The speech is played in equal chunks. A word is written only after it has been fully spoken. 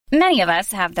Many of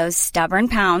us have those stubborn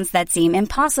pounds that seem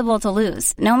impossible to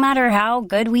lose, no matter how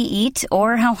good we eat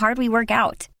or how hard we work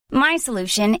out. My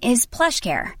solution is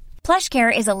PlushCare.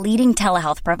 PlushCare is a leading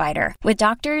telehealth provider with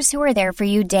doctors who are there for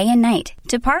you day and night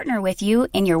to partner with you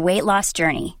in your weight loss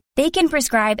journey. They can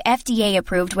prescribe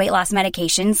FDA-approved weight loss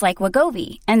medications like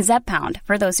Wegovy and Zepbound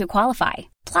for those who qualify.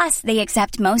 Plus, they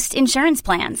accept most insurance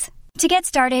plans. To get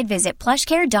started, visit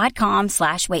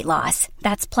plushcare.com/weightloss.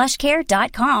 That's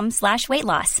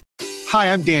plushcare.com/weightloss.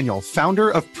 Hi, I'm Daniel, founder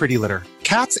of Pretty Litter.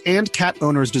 Cats and cat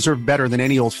owners deserve better than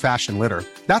any old-fashioned litter.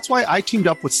 That's why I teamed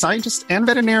up with scientists and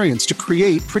veterinarians to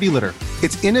create Pretty Litter.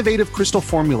 Its innovative crystal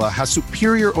formula has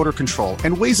superior odor control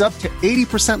and weighs up to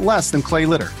 80% less than clay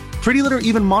litter. Pretty Litter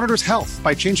even monitors health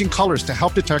by changing colors to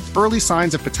help detect early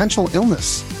signs of potential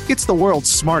illness. It's the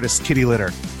world's smartest kitty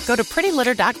litter. Go to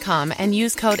prettylitter.com and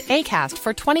use code ACAST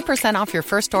for 20% off your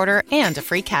first order and a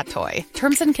free cat toy.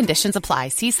 Terms and conditions apply.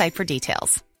 See site for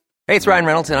details. Hey, it's Ryan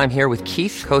Reynolds, and I'm here with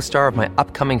Keith, co-star of my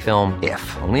upcoming film,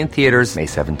 If, only in theaters May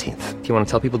 17th. Do you want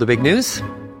to tell people the big news?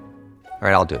 All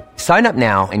right, I'll do it. Sign up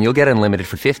now and you'll get unlimited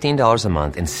for $15 a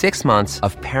month and 6 months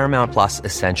of Paramount Plus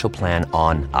Essential Plan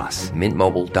on us.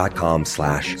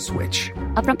 MintMobile.com/switch.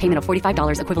 Upfront payment of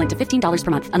 $45 equivalent to $15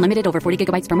 per month. Unlimited over 40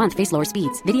 gigabytes per month. Face lower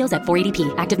speeds. Videos at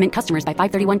 480p. Active Mint customers by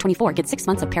 531.24 get 6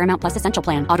 months of Paramount Plus Essential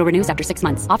Plan. Auto renews after 6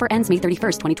 months. Offer ends May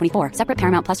 31st, 2024. Separate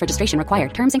Paramount Plus registration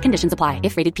required. Terms and conditions apply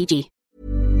if rated PG.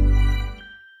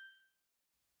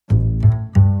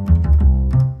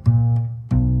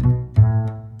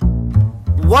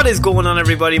 What is going on,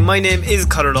 everybody? My name is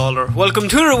Conor Lawler. Welcome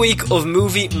to another week of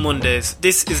Movie Mondays.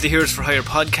 This is the Heroes for Hire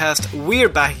podcast. We're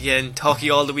back again, talking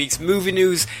all the week's movie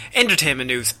news, entertainment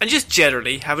news, and just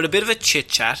generally having a bit of a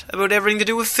chit-chat about everything to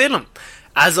do with film.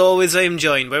 As always, I am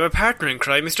joined by my partner in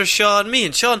crime, Mr. Sean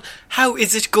Meehan. Sean, how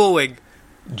is it going?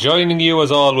 Joining you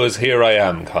as always, here I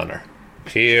am, Conor.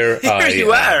 Here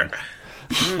you are.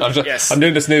 I'm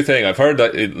doing this new thing. I've heard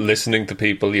that listening to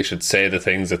people, you should say the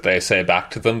things that they say back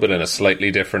to them, but in a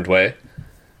slightly different way.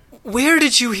 Where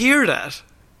did you hear that?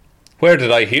 Where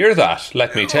did I hear that?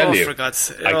 Let me tell you. For God's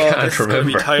sake. I can't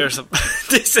remember.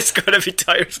 This is going to be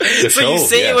tiresome. So show, you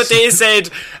say what they said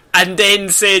and then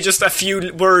say just a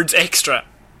few words extra.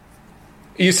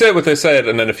 You say what they said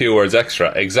and then a few words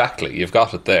extra. Exactly. You've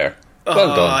got it there.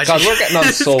 Well done. God, we're getting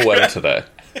on so well today.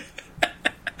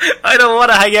 I don't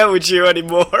want to hang out with you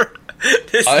anymore.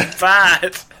 This is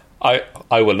bad. I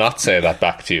will not say that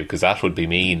back to you because that would be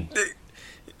mean.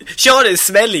 Sean is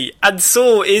smelly, and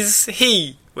so is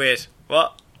he. Wait,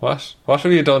 what? What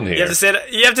have you done here? You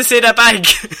have to say that back.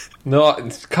 No,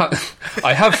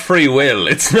 I have free will.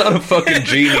 It's not a fucking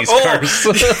genie's curse.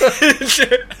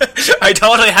 I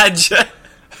thought I had you.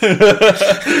 I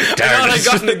thought I'd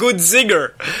gotten a good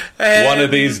zinger. One of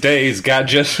these days,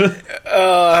 Gadget.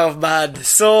 Oh man.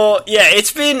 So yeah,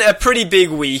 it's been a pretty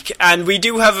big week, and we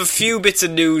do have a few bits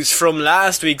of news from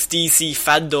last week's DC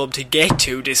fandom to get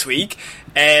to this week.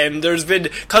 There's been,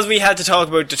 because we had to talk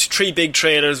about the three big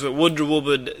trailers with Wonder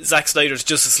Woman, Zack Snyder's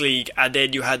Justice League, and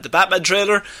then you had the Batman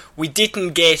trailer. We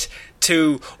didn't get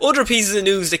to other pieces of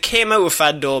news that came out of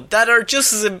fandom that are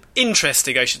just as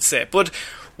interesting, I should say. But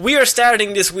we are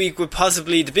starting this week with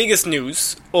possibly the biggest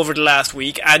news over the last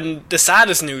week, and the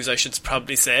saddest news, I should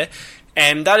probably say,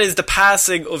 and that is the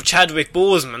passing of Chadwick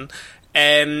Boseman.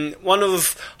 One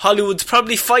of Hollywood's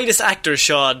probably finest actors,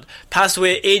 Sean, passed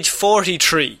away at age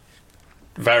 43.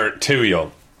 Too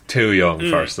young,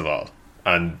 first of all,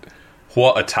 and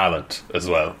what a talent as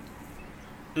well.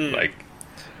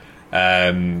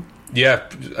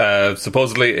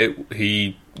 Supposedly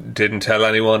he didn't tell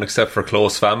anyone except for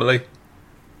close family,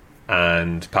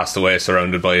 and passed away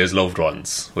surrounded by his loved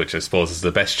ones, which I suppose is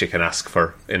the best you can ask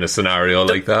for in a scenario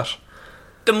like that.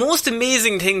 The most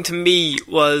amazing thing to me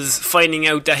was finding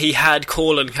out that he had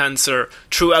colon cancer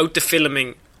throughout the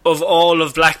filming of all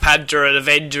of Black Panther and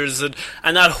Avengers and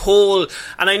that whole...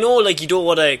 And I know, like, you don't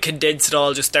want to condense it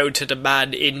all just down to the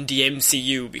man in the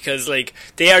MCU, because, like,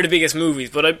 they are the biggest movies,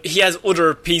 but he has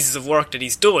other pieces of work that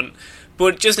he's done.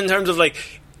 But just in terms of, like,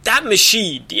 that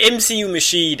machine, the MCU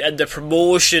machine, and the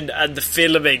promotion and the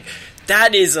filming,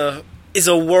 that is a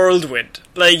whirlwind.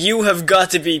 Like, you have got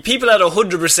to be... People at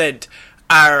 100%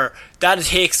 are... That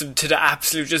takes them to the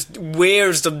absolute... Just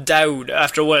wears them down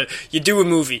after a while. You do a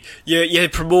movie, you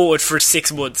promote it for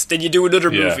 6 months, then you do another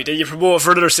movie, then you promote it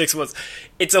for another 6 months.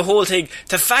 It's a whole thing.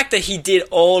 The fact that he did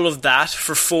all of that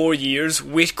for 4 years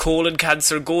with colon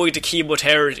cancer, going to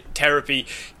chemotherapy,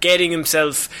 getting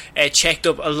himself checked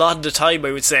up a lot of the time,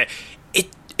 I would say,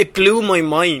 it blew my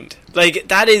mind. Like,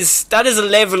 that is a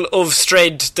level of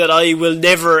strength that I will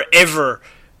never ever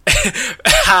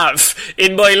have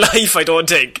in my life, I don't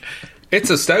think. It's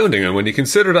astounding, and when you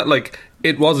consider that, like,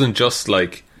 it wasn't just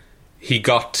like he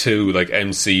got to like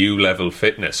MCU level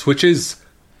fitness, which is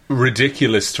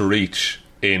ridiculous to reach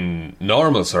in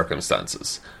normal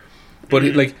circumstances. But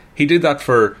he did that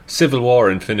for Civil War,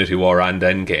 Infinity War, and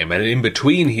Endgame, and in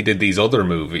between he did these other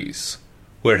movies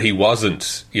where he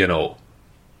wasn't, he wasn't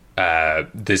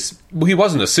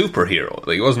a superhero.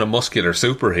 Like, he wasn't a muscular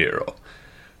superhero.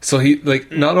 So he,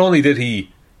 like, not only did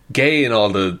he gain all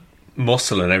the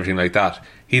muscle and everything like that,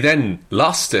 he then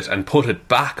lost it and put it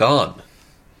back on,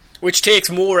 which takes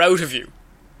more out of you.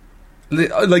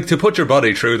 Like, to put your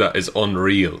body through that is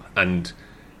unreal. And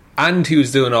he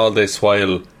was doing all this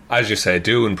while, as you say,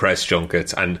 doing press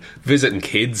junkets and visiting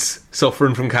kids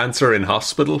suffering from cancer in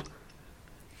hospital.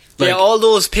 Like, all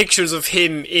those pictures of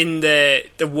him in the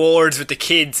wards with the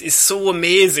kids is so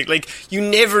amazing. Like, you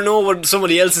never know what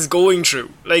somebody else is going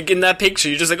through. Like, in that picture,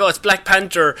 you're just like, oh, it's Black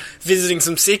Panther visiting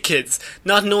some sick kids,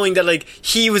 not knowing that, like,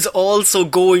 he was also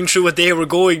going through what they were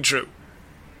going through.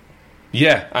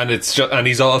 Yeah, and and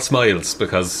he's all smiles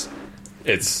because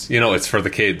it's for the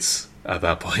kids at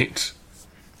that point.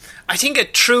 I think a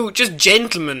true, just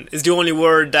gentleman is the only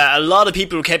word that a lot of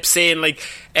people kept saying. Like,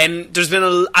 there's been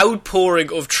an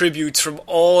outpouring of tributes from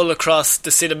all across the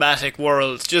cinematic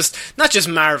world. Just, not just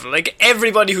Marvel. Like,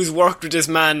 everybody who's worked with this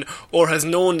man or has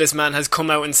known this man has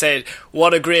come out and said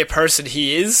what a great person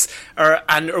he is, or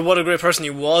what a great person he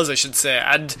was, I should say.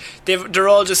 And they're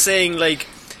all just saying, like,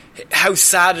 how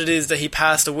sad it is that he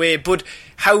passed away, but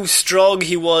how strong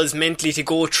he was mentally to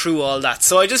go through all that.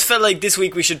 So I just felt like this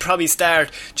week we should probably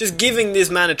start just giving this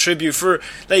man a tribute for,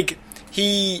 like,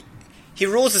 he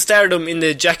rose to stardom in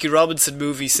the Jackie Robinson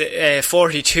movie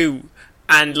 42,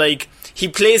 and, like, he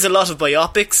plays a lot of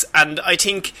biopics, and I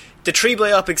think the 3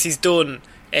 biopics he's done,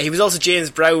 he was also James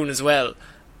Brown as well,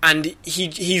 and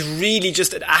he's really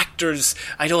just an actor's,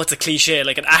 I know it's a cliche,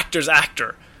 like an actor's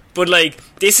actor. But, like,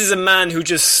 this is a man who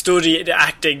just studied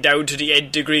acting down to the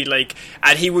nth degree, like,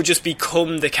 and he would just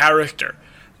become the character.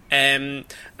 And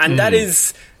that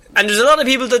is... And there's a lot of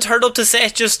people that turned up to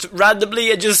set just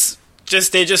randomly and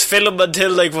they just film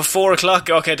until, like, 4 o'clock.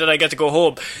 Okay, then I get to go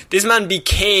home. This man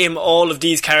became all of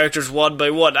these characters one by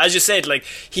one. As you said, like,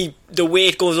 the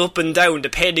weight goes up and down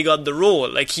depending on the role.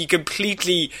 Like, he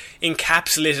completely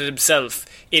encapsulated himself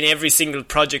in every single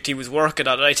project he was working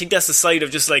on. And I think that's the side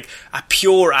of just, like, a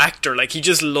pure actor. Like, he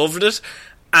just loved it.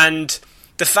 And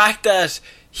the fact that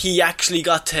he actually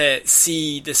got to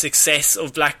see the success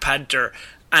of Black Panther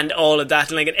and all of that,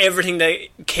 and, like, and everything that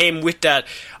came with that,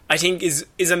 I think is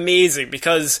amazing,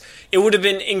 because it would have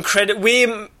been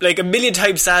incredible, like, a million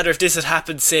times sadder if this had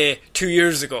happened, say, 2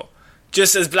 years ago,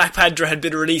 just as Black Panther had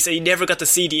been released, and he never got to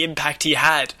see the impact he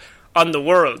had on the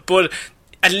world. But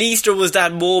at least there was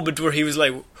that moment where he was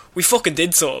like, we fucking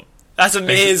did so. That's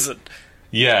amazing.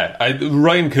 Yeah,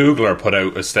 Ryan Coogler put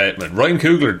out a statement. Ryan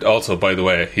Coogler also, by the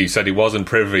way, he said he wasn't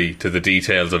privy to the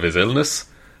details of his illness,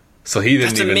 so he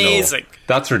didn't even know.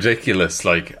 That's ridiculous.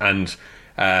 Like, and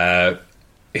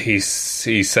he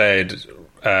said,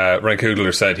 Ryan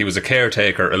Coogler said he was a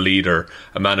caretaker, a leader,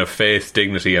 a man of faith,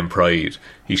 dignity and pride.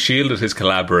 He shielded his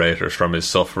collaborators from his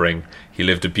suffering. He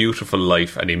lived a beautiful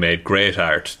life, and he made great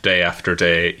art day after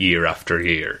day, year after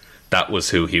year. That was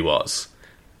who he was.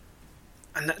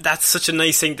 And that's such a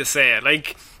nice thing to say.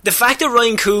 Like, the fact that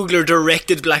Ryan Coogler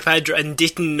directed Black Panther and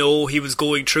didn't know he was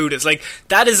going through this, like,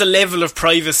 that is a level of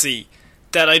privacy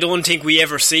that I don't think we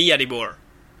ever see anymore.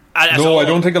 No, I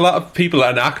don't think a lot of people,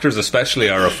 and actors especially,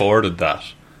 are afforded that.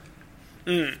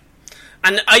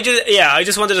 And I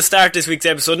just wanted to start this week's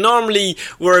episode. Normally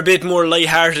we're a bit more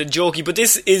lighthearted and jokey, but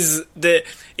this is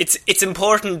it's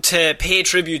important to pay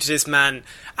tribute to this man,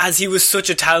 as he was such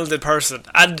a talented person.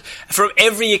 And from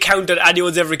every account that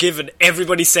anyone's ever given,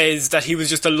 everybody says that he was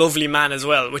just a lovely man as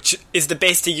well, which is the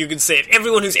best thing you can say.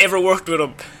 Everyone who's ever worked with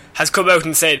him has come out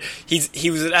and said he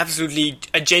was absolutely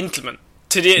a gentleman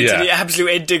to the absolute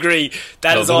nth degree.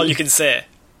 That is all you can say.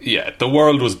 Yeah, the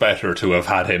world was better to have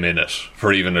had him in it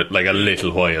for even like a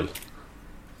little while.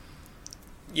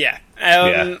 Yeah.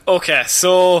 Okay,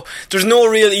 so there's no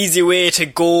real easy way to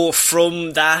go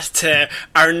from that to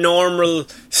our normal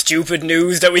stupid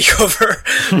news that we cover,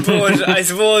 but I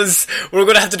suppose we're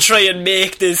going to have to try and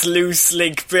make this loose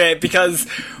link, because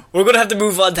we're going to have to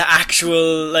move on to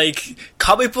actual, like,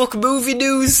 comic book movie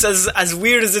news. As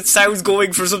weird as it sounds,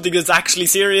 going for something that's actually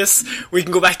serious, we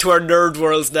can go back to our nerd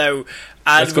worlds now.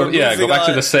 Let's go back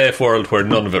to the safe world where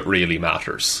none of it really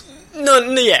matters. No,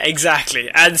 yeah, exactly.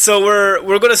 And so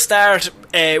we're going to start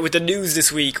with the news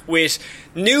this week with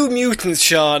New Mutants,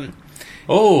 Sean.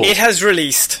 Oh. It has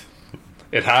released.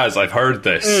 It has, I've heard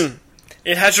this.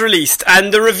 It has released,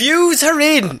 and the reviews are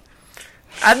in.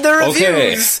 And the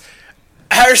reviews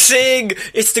are saying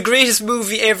it's the greatest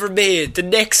movie ever made. The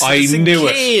next I knew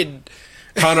Kane.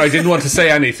 Connor, I didn't want to say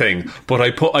anything, but I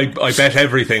bet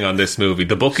everything on this movie.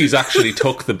 The bookies actually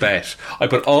took the bet. I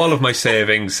put all of my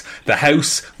savings, the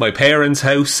house, my parents'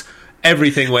 house,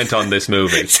 everything went on this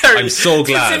movie. Sorry, I'm so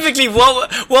glad. Specifically, what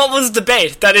was the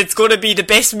bet? That it's going to be the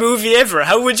best movie ever?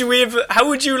 How would you rate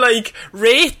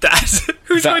that?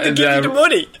 Who's going to give you the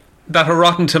money? That a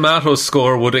Rotten Tomatoes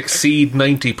score would exceed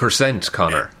 90%,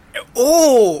 Connor.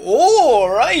 Oh,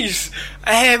 right.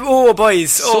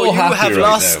 Boys. So you happy have right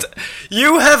lost. now.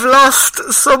 You have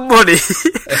lost some money.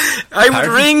 I would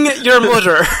ring your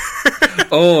mother.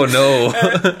 Oh no!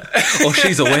 Oh,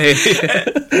 she's away.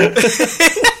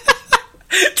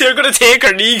 They're going to take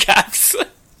her kneecaps.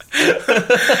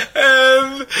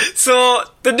 So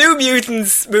the New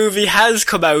Mutants movie has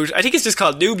come out. I think it's just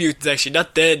called New Mutants, actually,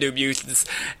 not the New Mutants.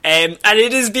 And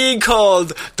it is being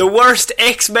called the worst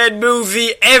X-Men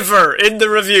movie ever in the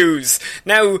reviews.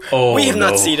 Now, we have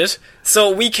not seen it,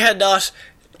 so we cannot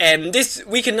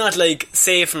we cannot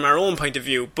say from our own point of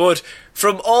view, but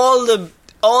from all the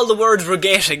words we're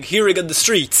hearing on the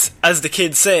streets, as the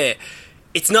kids say,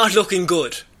 it's not looking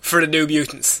good for the New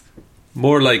Mutants.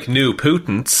 More like New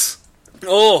Putants.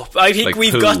 Oh, I think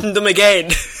we've gotten them again.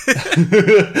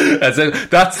 That's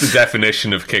the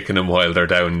definition of kicking them while they're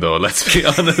down, though, let's be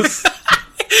honest.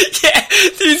 Yeah,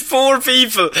 these poor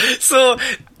people. So,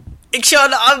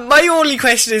 Sean, my only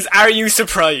question is, are you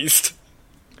surprised?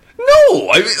 No,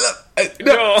 I mean,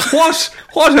 no.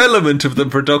 What element of the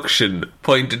production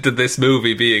pointed to this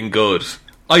movie being good?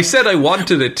 I said I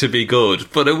wanted it to be good,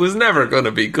 but it was never going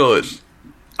to be good.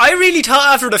 I really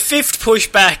thought after the 5th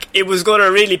pushback it was going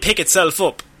to really pick itself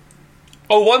up.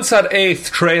 Oh, once that 8th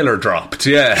trailer dropped,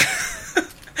 yeah.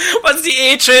 Once the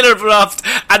 8th trailer dropped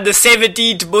and the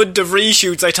 17th month of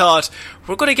reshoots, I thought,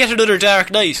 we're going to get another Dark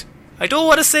Knight. I don't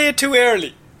want to say it too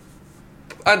early.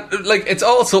 And, it's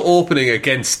also opening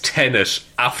against Tenet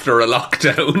after a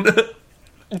lockdown.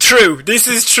 True, this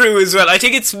is true as well. I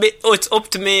think it's up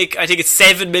to make, I think it's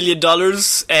 $7 million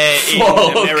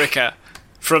in America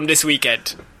from this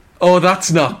weekend. Oh,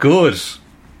 that's not good.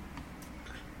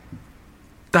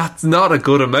 That's not a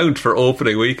good amount for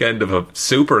opening weekend of a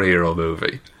superhero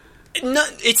movie.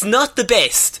 It's not the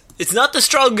best. It's not the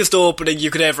strongest opening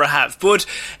you could ever have. But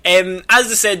as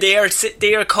I said,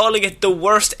 they are calling it the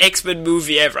worst X-Men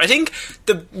movie ever. I think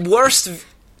the worst.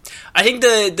 I think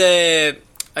the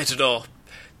I don't know.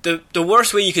 The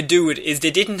worst way you could do it is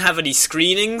they didn't have any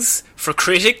screenings for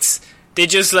critics. They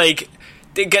just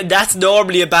that's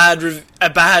normally a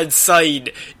bad sign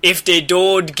if they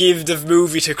don't give the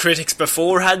movie to critics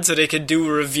beforehand so they can do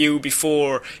a review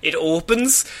before it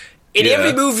opens. In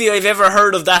every movie I've ever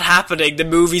heard of that happening, the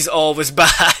movie's always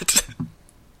bad.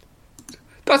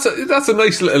 That's a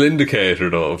nice little indicator,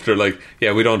 though. If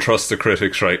they're we don't trust the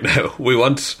critics right now. We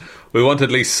want at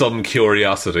least some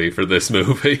curiosity for this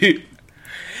movie.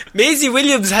 Maisie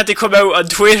Williams had to come out on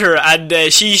Twitter and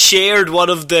she shared one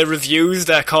of the reviews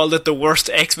that called it the worst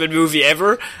X-Men movie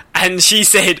ever, and she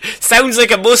said, sounds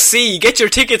like a must-see, get your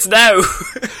tickets now.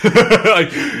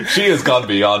 She has gone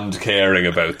beyond caring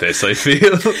about this, I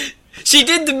feel. She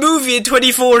did the movie in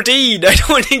 2014. I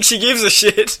don't think she gives a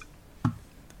shit.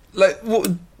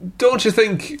 Don't you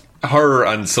think her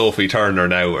and Sophie Turner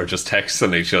now are just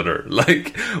texting each other?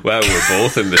 Well, we're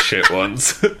both in the shit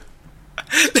ones.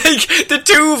 The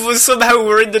two of us somehow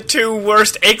were in the 2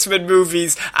 worst X-Men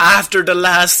movies after The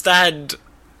Last Stand.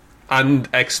 And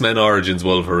X-Men Origins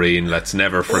Wolverine, let's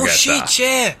never forget that. Oh shit,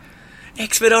 yeah.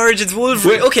 X-Men Origins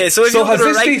Wolverine. Wait, okay, so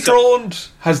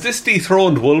has this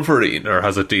dethroned Wolverine, or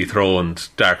has it dethroned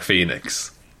Dark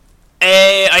Phoenix?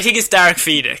 I think it's Dark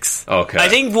Phoenix. Okay. I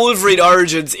think Wolverine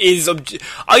Origins is...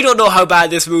 I don't know how bad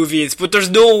this movie is, but there's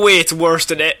no way it's worse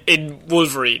than in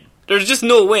Wolverine. There's just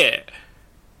no way.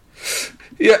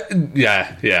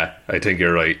 Yeah, I think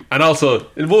you're right. And also,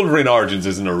 Wolverine Origins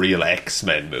isn't a real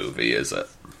X-Men movie, is it?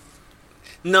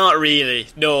 Not really,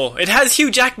 no. It has Hugh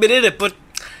Jackman in it, but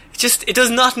it does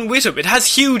nothing with him. It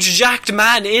has huge jacked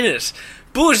man in it.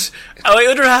 But I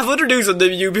have other news on the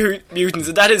New Mutants,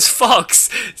 and that is Fox.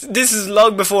 This is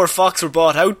long before Fox were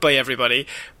bought out by everybody,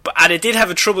 and it did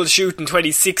have a troubleshoot in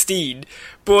 2016.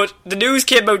 But the news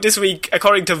came out this week,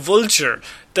 according to Vulture,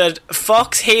 that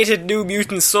Fox hated New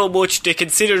Mutants so much they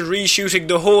considered reshooting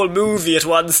the whole movie at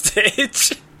one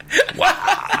stage.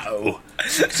 Wow.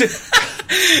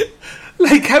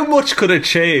 How much could it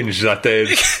change that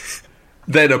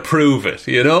they'd approve it,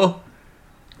 you know?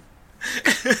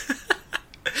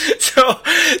 So,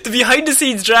 the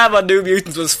behind-the-scenes drama on New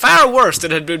Mutants was far worse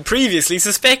than had been previously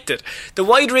suspected. The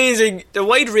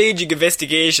wide-ranging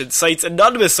investigation cites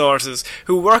anonymous sources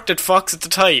who worked at Fox at the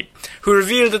time, who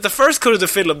revealed that the first cut of the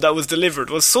film that was delivered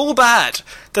was so bad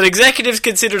that executives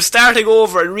considered starting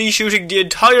over and reshooting the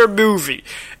entire movie.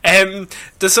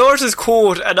 The sources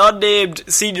quote an unnamed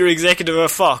senior executive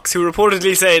of Fox who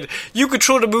reportedly said, "You could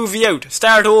throw the movie out,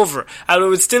 start over, and it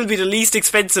would still be the least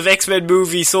expensive X-Men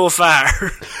movie so far."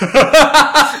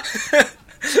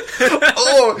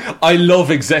 Oh, I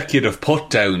love executive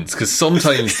put-downs because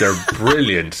sometimes they're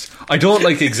brilliant. I don't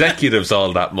like executives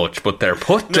all that much, but they're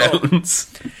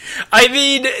put-downs. No. I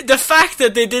mean, the fact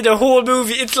that they did a whole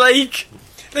movie, it's like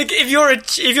if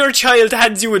your child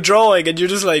hands you a drawing and you're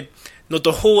just like, "No,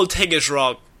 the whole thing is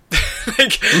wrong."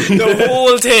 Like, the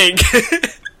whole thing.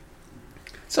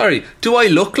 Sorry, do I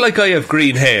look like I have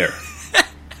green hair?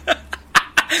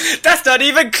 That's not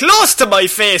even close to my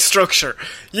face structure,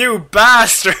 you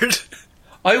bastard.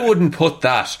 I wouldn't put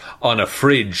that on a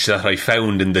fridge that I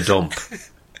found in the dump.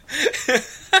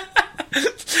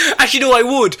 Actually, no, I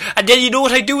would. And then you know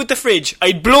what I'd do with the fridge?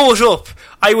 I'd blow it up.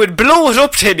 I would blow it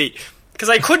up, Timmy. Because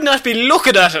I could not be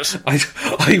looking at it.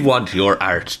 I want your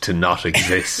art to not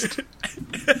exist.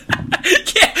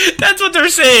 Yeah, that's what they're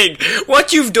saying.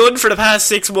 What you've done for the past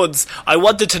 6 months, I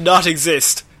want it to not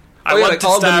exist. I want to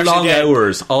all start the long again.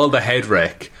 hours, all the head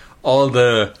wreck, all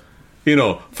the,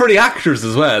 for the actors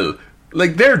as well.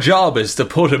 Like, their job is to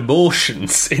put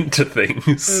emotions into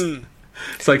things.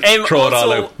 It's like, throw it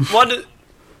all out.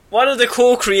 One of the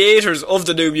co-creators of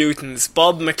the New Mutants,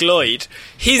 Bob McLeod,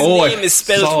 his name is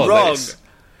spelled wrong.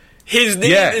 His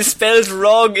name is spelled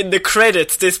wrong in the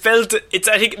credits. I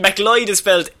think McLeod is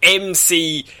spelled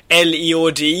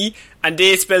McLeod, and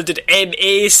they spelled it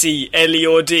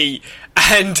MacLeod.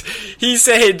 And he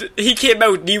said, he came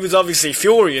out and he was obviously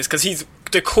furious because he's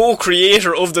the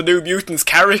co-creator of the New Mutants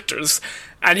characters.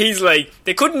 And he's like,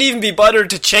 they couldn't even be bothered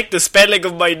to check the spelling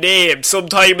of my name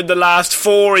sometime in the last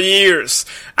 4 years.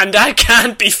 And that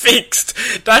can't be fixed.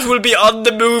 That will be on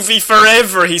the movie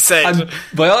forever, he said. And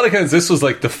by all accounts, this was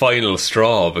like the final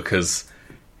straw because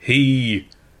he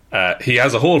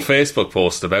has a whole Facebook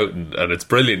post about it, and it's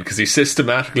brilliant because he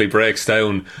systematically breaks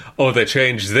down, they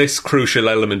changed this crucial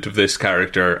element of this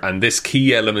character and this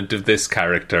key element of this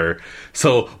character.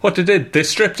 So what they did, they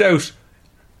stripped out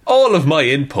all of my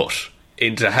input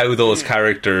into how those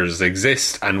characters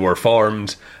exist and were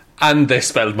formed, and they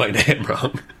spelled my name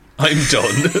wrong. I'm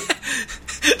done.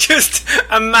 Just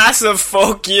a massive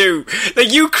fuck you.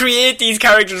 Like, you create these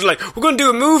characters like, we're going to do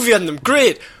a movie on them.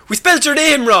 Great. We spelled your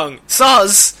name wrong.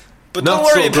 Soz. But don't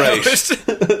worry about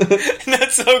it.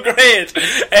 Not so great.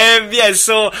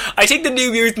 So I think the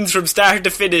New Mutants from start to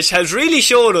finish has really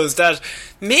shown us that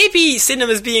maybe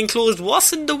cinemas being closed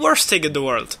wasn't the worst thing in the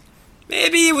world.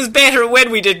 Maybe it was better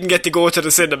when we didn't get to go to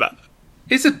the cinema.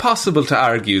 Is it possible to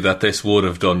argue that this would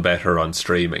have done better on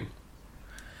streaming?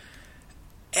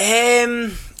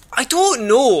 I don't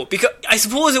know, because I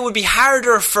suppose it would be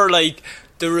harder for like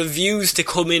the reviews to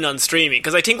come in on streaming,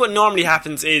 because I think what normally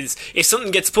happens is if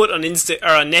something gets put on on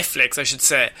Netflix, I should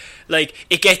say, like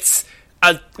it gets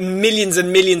millions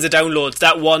and millions of downloads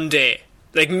that one day.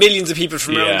 Like millions of people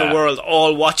from around the world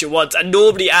all watch it once, and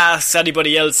nobody asks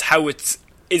anybody else how is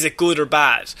it good or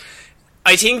bad.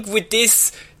 I think with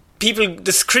this,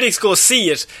 the critics go see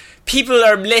it, people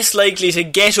are less likely to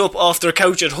get up off their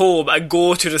couch at home and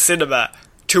go to the cinema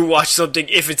to watch something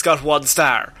if it's got 1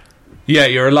 star. Yeah,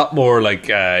 you're a lot more like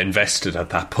invested at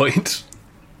that point.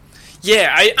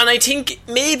 Yeah, I think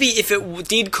maybe if it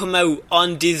did come out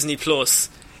on Disney Plus,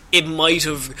 it might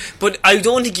have, but I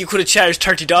don't think you could have charged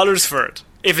 $30 for it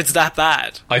if it's that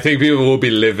bad. I think people would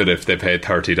be livid if they paid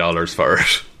 $30 for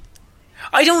it.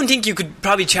 I don't think you could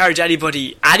probably charge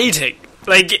anybody anything.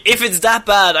 Like, if it's that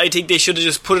bad, I think they should have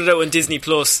just put it out on Disney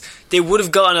Plus. They would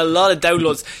have gotten a lot of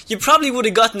downloads. You probably would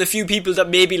have gotten a few people that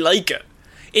maybe like it.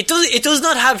 It does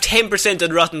not have 10%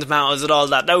 on Rotten Tomatoes and all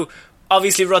that. Now,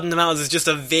 obviously Rotten Tomatoes is just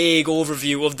a vague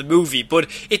overview of the movie, but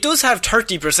it does have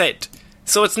 30%.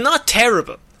 So it's not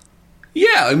terrible.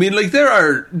 Yeah, I mean, like, there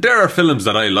are films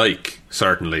that I like,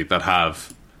 certainly, that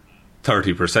have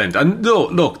 30%. And no,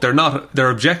 look, they're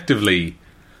objectively,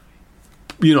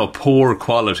 poor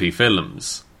quality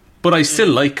films, but I still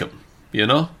like them,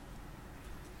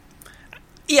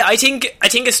 Yeah, I think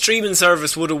a streaming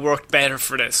service would have worked better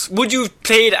for this. Would you have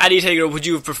played anything, or would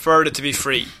you have preferred it to be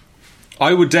free?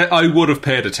 I would have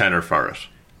paid a tenner for it.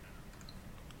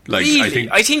 Like, really?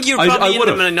 I think you're probably in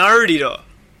the minority, though.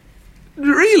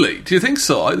 Really? Do you think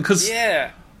so?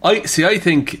 Yeah. I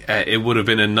think it would have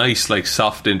been a nice, like,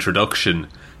 soft introduction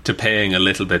to paying a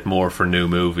little bit more for new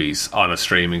movies on a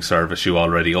streaming service you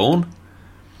already own.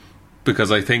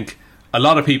 Because I think a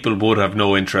lot of people would have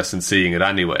no interest in seeing it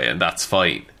anyway, and that's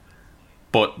fine.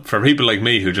 But for people like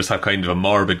me who just have kind of a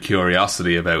morbid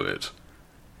curiosity about it,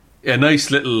 a nice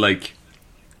little, like,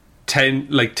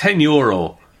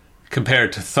 €10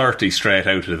 compared to 30 straight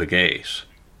out of the gate.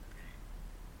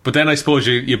 But then I suppose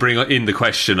you bring in the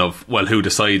question of, well, who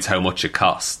decides how much it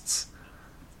costs?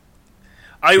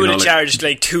 I would have charged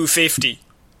like $2.50.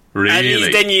 Really?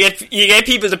 And then you get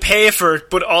people to pay for it,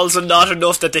 but also not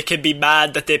enough that they can be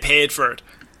mad that they paid for it.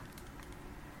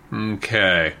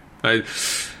 Okay. I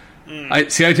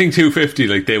think $2.50,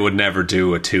 like, they would never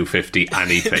do a $2.50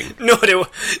 anything. No,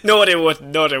 they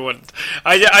wouldn't.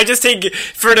 I just think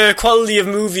for the quality of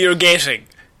movie you're getting,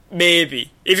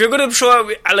 maybe. If you're going to throw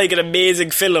out, like, an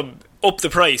amazing film, up the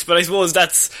price. But I suppose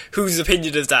that's whose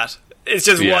opinion is that. It's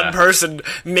just one person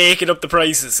making up the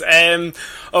prices.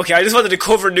 Okay, I just wanted to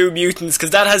cover New Mutants because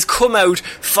that has come out.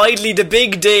 Finally, the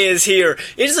big day is here.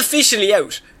 It is officially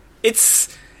out.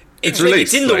 It's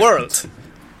released. It's in the world.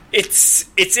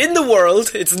 It's in the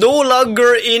world. It's no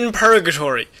longer in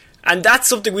purgatory. And that's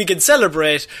something we can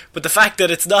celebrate, but the fact that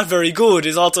it's not very good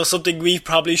is also something we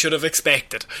probably should have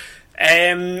expected.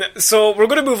 So we're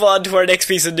going to move on to our next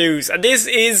piece of news, and this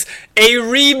is a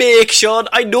remake, Sean.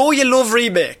 I know you love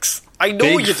remakes. I know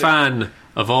you do. Big fan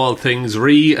of all things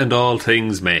and all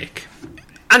things make.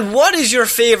 And what is your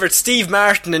favourite Steve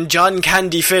Martin and John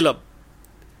Candy film?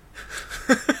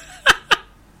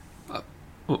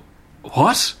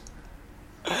 What?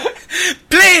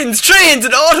 Planes, Trains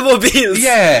and Automobiles.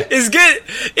 Yeah. is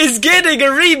getting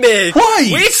a remake. Why?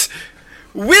 With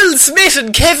Will Smith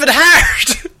and Kevin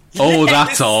Hart. Oh,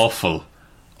 that's awful.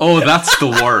 Oh, that's the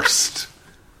worst.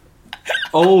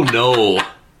 Oh, no.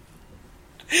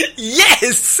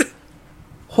 Yes!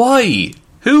 Why?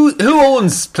 Who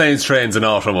owns Planes, Trains and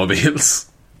Automobiles?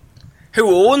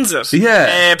 Who owns it?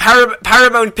 Yeah.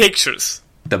 Paramount Pictures.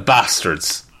 The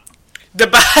bastards. The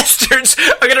bastards.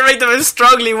 I'm going to write them a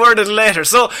strongly worded letter.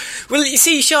 So, well, you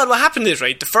see, Sean, what happened is,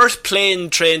 right, the first Plane,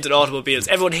 Trains and Automobiles,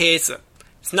 everyone hates it.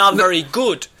 It's not very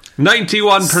good.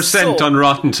 91% on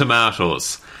Rotten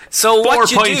Tomatoes. So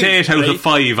 4.8 out of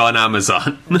 5 on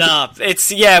Amazon. Nah,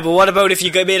 but what about if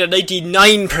you made a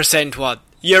 99% one?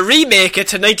 You remake it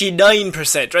to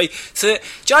 99%, right? So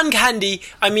John Candy,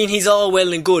 I mean, he's all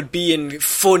well and good being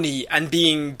funny and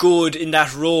being good in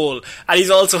that role, and he's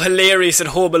also hilarious in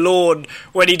Home Alone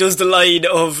when he does the line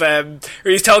of where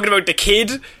he's talking about the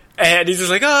kid. And he's just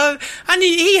like, oh, and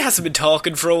he hasn't been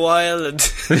talking for a while, and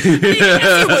a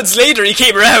few months later he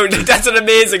came around. That's an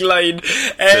amazing line.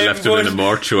 They left him in a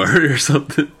mortuary or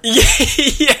something. Yeah,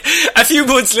 a few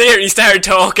months later he started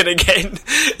talking again,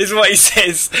 is what he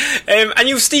says. And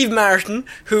you have Steve Martin,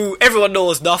 who everyone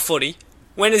knows not funny.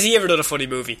 When has he ever done a funny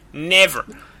movie? Never.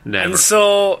 And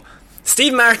so,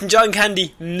 Steve Martin, John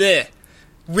Candy, nah.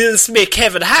 Will Smith,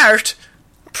 Kevin Hart,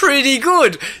 pretty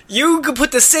good. You could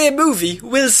put the same movie,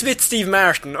 Will Smith, Steve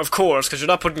Martin, of course, because you're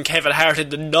not putting Kevin Hart in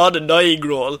the non-annoying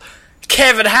role.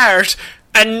 Kevin Hart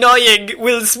annoying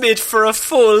Will Smith for a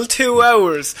full 2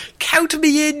 hours. Count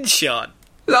me in, Sean.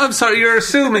 I'm sorry, you're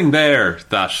assuming there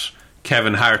that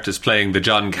Kevin Hart is playing the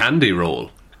John Candy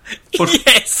role. But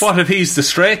yes. What if he's the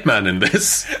straight man in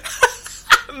this?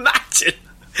 Imagine.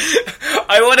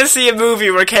 I want to see a movie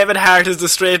where Kevin Hart is the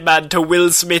straight man to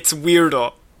Will Smith's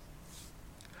weirdo.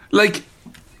 Like,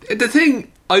 the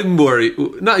thing I'm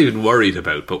not even worried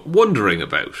about, but wondering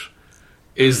about,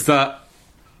 is that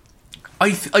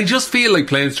I just feel like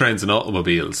Planes, Trains and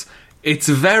Automobiles, it's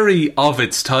very of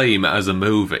its time as a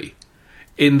movie,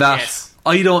 in that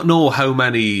I don't know how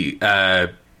many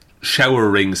shower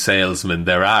ring salesmen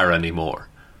there are anymore.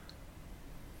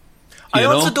 I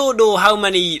also don't know how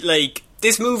many, like,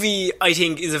 this movie, I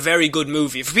think, is a very good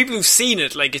movie. For people who've seen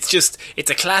it, like, it's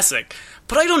a classic.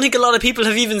 But I don't think a lot of people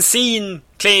have even seen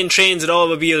Planes, Trains and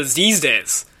Automobiles these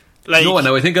days. Like, no,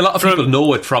 I think a lot of people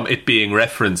know it from it being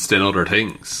referenced in other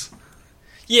things.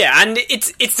 Yeah, and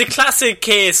it's the classic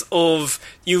case of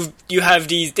you have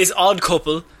this odd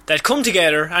couple that come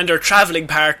together and are travelling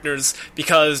partners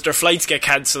because their flights get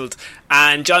cancelled,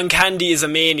 and John Candy is a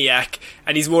maniac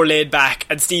and he's more laid back,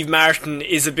 and Steve Martin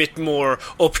is a bit more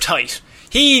uptight.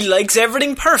 He likes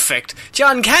everything perfect.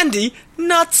 John Candy,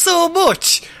 not so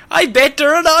much. I bet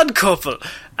they're an odd couple.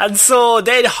 And so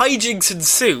then hijinks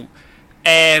ensue.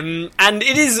 And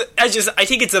it is, I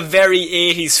think it's a very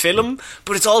 80s film,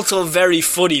 but it's also a very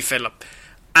funny film.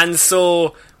 And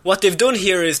so what they've done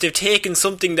here is they've taken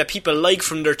something that people like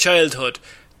from their childhood.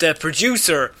 The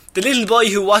producer the little boy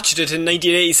who watched it in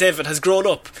 1987 has grown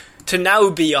up to now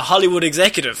be a Hollywood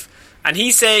executive. And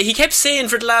he kept saying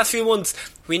for the last few months,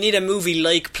 we need a movie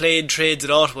like Plane, Trains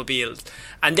and Automobiles.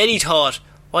 And then he thought,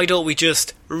 why don't we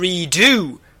just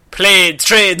redo Planes,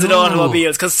 Trains and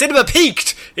Automobiles? Because cinema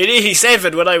peaked in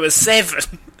 87 when I was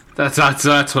 7.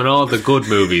 That's when all the good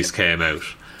movies came out.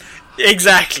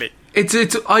 Exactly.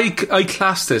 I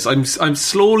class this. I'm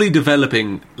slowly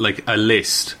developing like a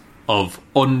list of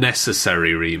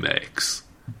unnecessary remakes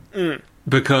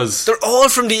because they're all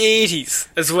from the 80s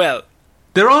as well.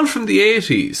 They're all from the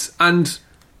 80s, and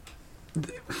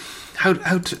how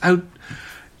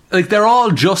like they're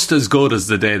all just as good as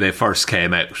the day they first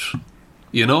came out.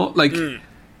 You know, like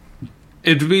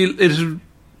it'd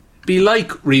be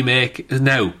like remake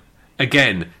now.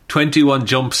 Again, 21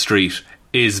 Jump Street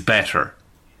is better.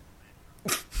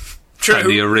 True. Than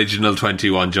the original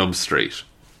 21 Jump Street.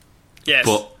 Yes.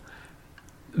 But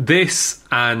this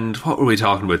and what were we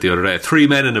talking about the other day? 3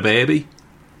 Men and a Baby?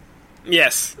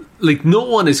 Yes. Like, no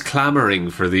one is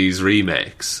clamouring for these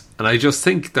remakes, and I just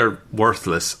think they're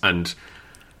worthless, and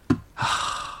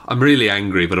I'm really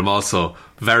angry, but I'm also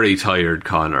very tired,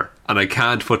 Connor, and I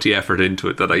can't put the effort into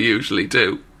it that I usually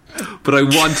do. But I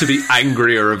want to be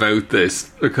angrier about this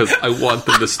because I want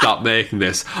them to stop making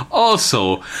this.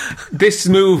 Also, this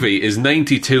movie is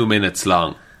 92 minutes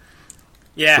long.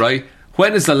 Yeah. Right?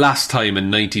 When is the last time a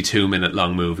 92-minute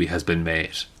long movie has been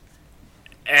made?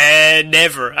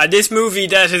 Never. And this movie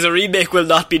that is a remake will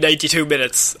not be 92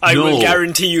 minutes. I will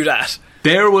guarantee you that.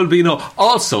 There will be no...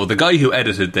 Also, the guy who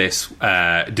edited this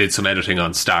did some editing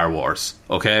on Star Wars,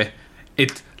 okay?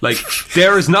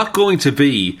 There is not going to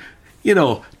be... you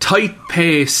know,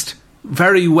 tight-paced,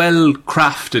 very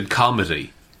well-crafted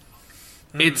comedy.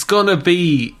 It's gonna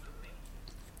be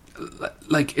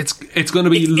like it's gonna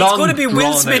be long. It's gonna be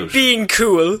Will Smith being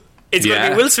cool. It's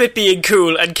gonna be Will Smith being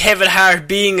cool and Kevin Hart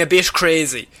being a bit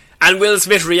crazy, and Will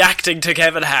Smith reacting to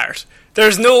Kevin Hart.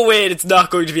 There's no way it's not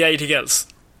going to be anything else.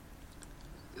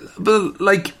 But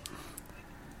like,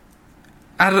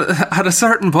 at a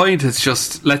certain point, it's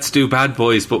just let's do Bad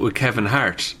Boys, but with Kevin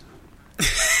Hart.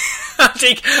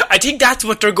 I think that's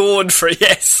what they're going for,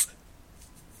 yes.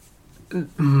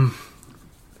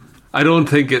 I don't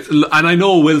think it... And I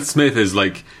know Will Smith is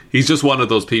like... He's just one of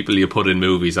those people you put in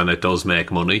movies and it does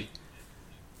make money.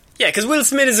 Yeah, because Will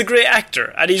Smith is a great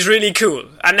actor and he's really cool.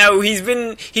 And now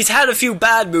he's had a few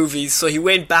bad movies, so he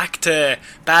went back to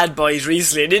Bad Boys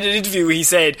recently. And in an interview he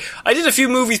said, I did a few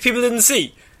movies people didn't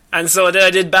see. And so then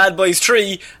I did Bad Boys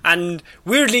 3, and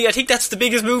weirdly, I think that's the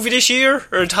biggest movie this year,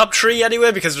 or top 3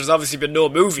 anyway, because there's obviously been no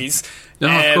movies. No,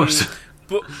 of course.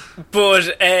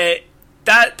 But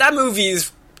that movie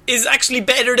is actually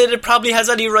better than it probably has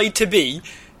any right to be.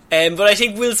 But I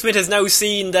think Will Smith has now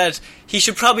seen that he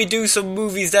should probably do some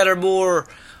movies that are more,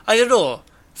 I don't know,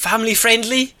 family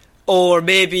friendly, or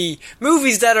maybe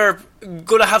movies that are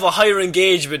going to have a higher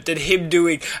engagement than him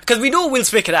doing, because we know Will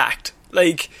Smith can act.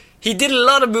 Like, he did a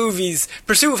lot of movies.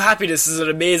 Pursuit of Happiness is an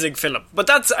amazing film, but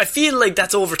I feel like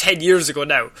that's over 10 years ago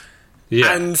now.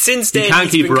 Yeah, and since then he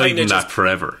can't keep writing that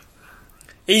forever.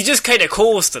 He's just kind of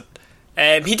coasted.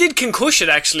 He did Concussion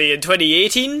actually in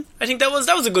 2018. I think that was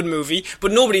a good movie,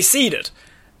 but nobody's seen it,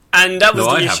 and that was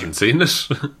the issue. I haven't seen it.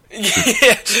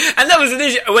 Yeah, and that was an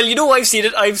issue. Well, you know, I've seen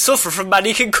it. I've suffered from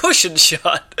many concussions,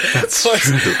 Sean. That's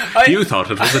true. You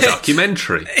thought it was a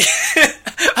documentary.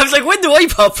 I was like, when do I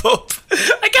pop up?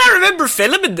 I can't remember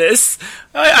filming this,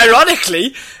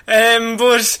 ironically.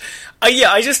 But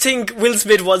I just think Will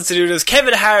Smith wants to do this.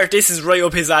 Kevin Hart, this is right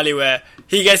up his alleyway.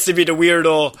 He gets to be the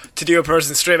weirdo to do a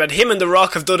person straight. And him and The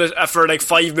Rock have done it for like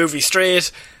 5 movies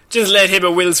straight. Just let him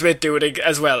and Will Smith do it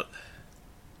as well.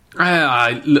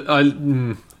 I'll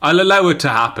allow it to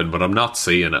happen, but I'm not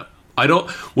seeing it.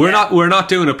 We're not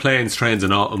doing a Planes, Trains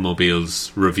and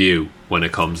Automobiles review when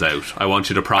it comes out. I want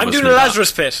you to promise me I'm doing a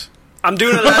Lazarus Pit. I'm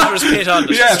doing a Lazarus Pit on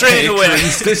it straight away.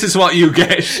 This is what you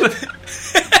get.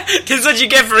 This is what you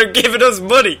get for giving us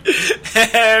money.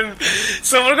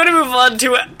 So we're going to move on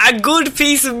to a good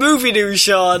piece of movie news,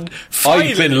 Sean.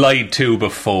 Finally. I've been lied to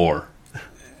before.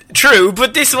 True,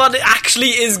 but this one actually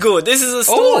is good. This is a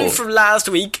story from last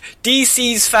week.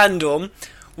 DC's fandom.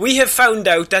 We have found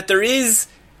out that there is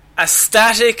a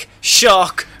Static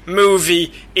Shock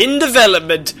movie in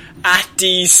development at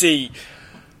DC.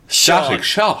 Static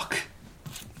Shock?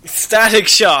 Static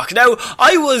Shock. Now,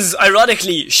 I was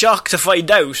ironically shocked to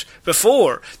find out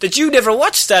before that you never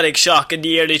watched Static Shock in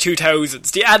the early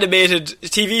 2000s, the animated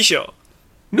TV show.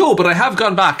 No, but I have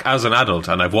gone back as an adult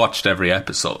and I've watched every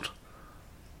episode.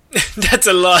 That's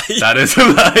a lie. That is a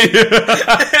lie.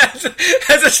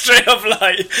 That's a straight up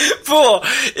lie. But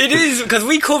it is, because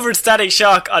we covered Static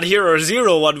Shock on Hero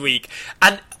Zero one week,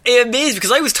 and it amazed me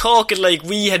because I was talking like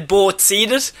we had both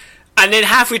seen it, and then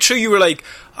halfway through you were like,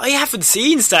 I haven't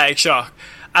seen Static Shock,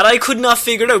 and I could not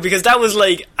figure it out because that was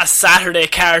like a Saturday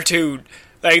cartoon.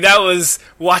 Like that was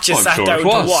what you sat down to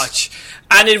watch.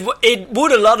 And it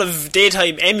won a lot of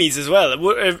daytime Emmys as well.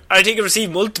 I think it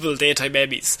received multiple daytime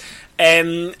Emmys.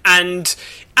 And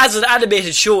as an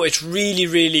animated show, it's really,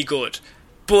 really good.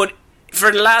 But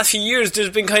for the last few years, there's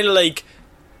been kind of like,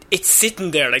 it's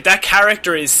sitting there. Like, that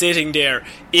character is sitting there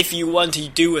if you want to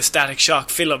do a Static Shock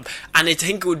film. And I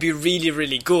think it would be really,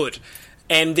 really good.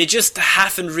 And they just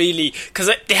haven't really, because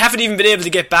they haven't even been able to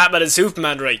get Batman and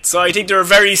Superman right. So I think they're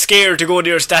very scared to go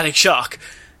near Static Shock.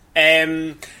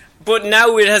 But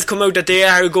now it has come out that they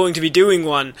are going to be doing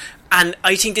one, and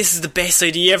I think this is the best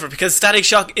idea ever, because Static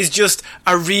Shock is just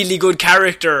a really good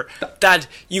character that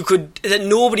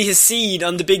nobody has seen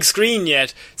on the big screen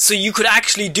yet, so you could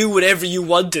actually do whatever you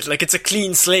wanted. Like, it's a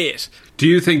clean slate. Do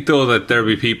you think, though, that there'll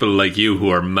be people like you who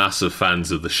are massive fans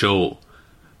of the show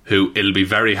who it'll be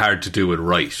very hard to do it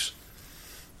right?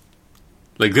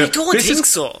 Like, I don't think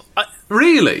so.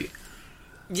 Really?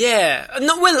 Yeah.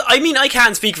 No, well, I mean, I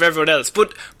can't speak for everyone else,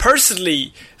 but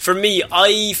personally, for me,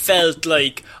 I felt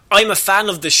like I'm a fan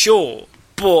of the show,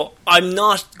 but I'm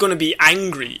not going to be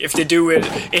angry if they do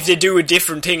a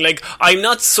different thing. Like, I'm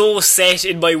not so set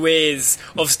in my ways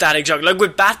of Static Shock. Like,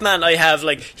 with Batman, I have,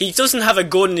 like, he doesn't have a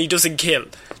gun and he doesn't kill.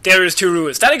 There is 2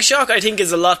 rules. Static Shock, I think,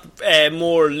 is a lot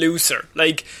more looser.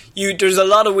 Like, there's a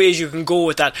lot of ways you can go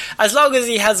with that. As long as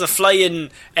he has a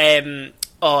flying...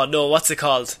 oh no, what's it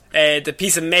called? The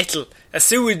piece of metal, a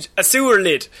sewer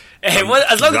lid.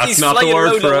 As long as he's flying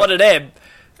around in one of them.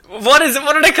 What is it?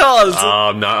 What are they called?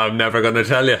 Oh, I'm never going to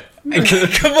tell you.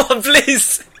 Come on,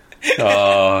 please.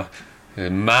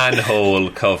 Manhole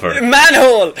cover.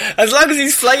 Manhole. As long as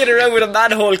he's flying around with a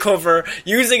manhole cover,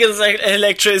 using his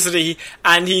electricity,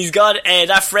 and he's got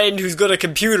that friend who's good at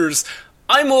computers,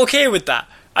 I'm okay with that.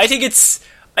 I think it's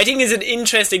an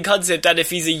interesting concept that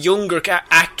if he's a younger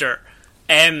actor.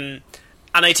 And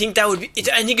I think that would be.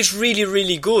 I think it's really,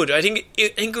 really good. I think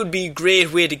it would be a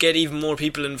great way to get even more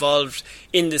people involved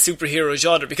in the superhero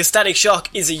genre, because Static Shock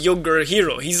is a younger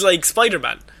hero. He's like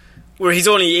Spider-Man, where he's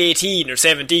only 18 or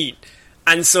 17,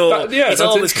 and so it's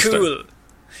always cool.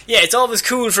 Yeah, it's always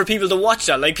cool for people to watch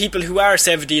that. Like, people who are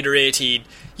 17 or 18,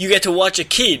 you get to watch a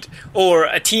kid or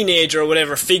a teenager or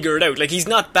whatever figure it out. Like, he's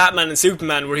not Batman and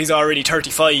Superman where he's already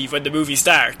 35 when the movie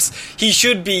starts. He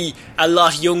should be a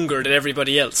lot younger than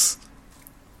everybody else.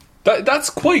 That's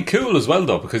quite cool as well,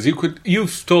 though, because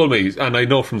you've told me, and I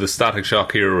know from the Static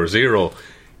Shock Hero Zero,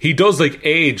 he does, like,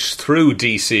 age through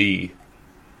DC,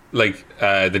 like,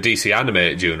 the DC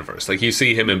animated universe. Like, you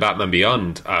see him in Batman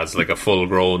Beyond as, like, a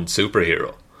full-grown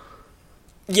superhero.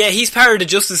 Yeah, he's part of the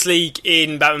Justice League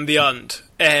in Batman Beyond.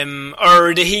 When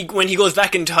he goes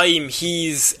back in time,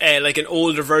 he's like an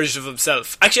older version of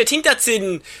himself. Actually, I think that's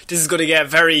in... This is going to get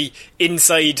very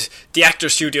inside the actor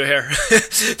studio here.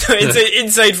 It's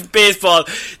inside baseball.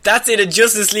 That's in a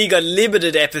Justice League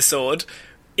Unlimited episode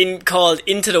called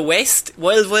Into the West,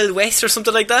 Wild Wild West or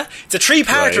something like that. It's a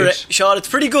 3-parter, right. Sean. It's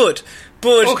pretty good.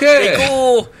 But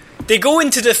they go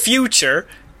into the future...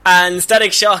 And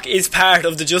Static Shock is part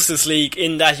of the Justice League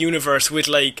in that universe with,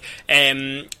 like,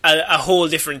 a whole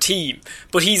different team.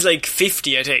 But he's, like,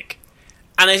 50, I think.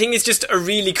 And I think it's just a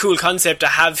really cool concept to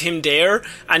have him there,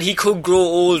 and he could grow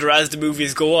older as the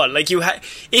movies go on. Like,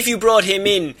 if you brought him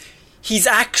in, he's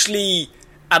actually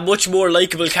a much more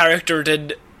likeable character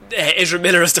than Ezra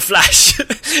Miller as the Flash.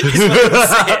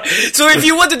 So if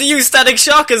you wanted to use Static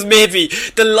Shock as maybe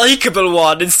the likeable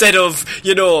one instead of,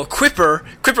 Quipper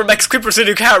makes Quipper so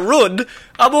you can't run,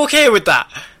 I'm okay with that.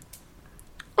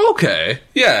 Okay,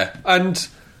 yeah. And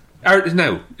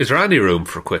now, is there any room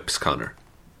for quips, Connor?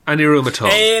 Any room at all?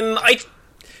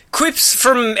 Quips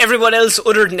from everyone else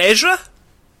other than Ezra?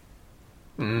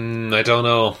 I don't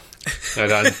know.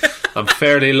 I'm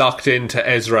fairly locked into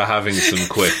Ezra having some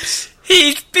quips.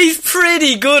 He's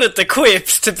pretty good at the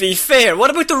quips, to be fair. What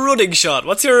about the running shot?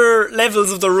 What's your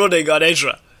levels of the running on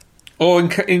Ezra? Oh,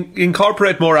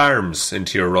 incorporate more arms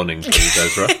into your running, please,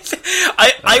 Ezra.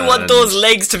 I want those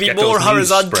legs to be more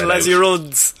horizontal as he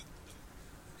runs.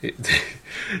 I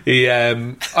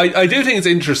do think it's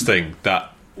interesting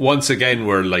that once again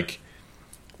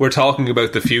we're talking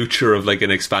about the future of, like,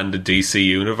 an expanded DC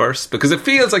universe, because it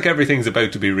feels like everything's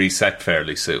about to be reset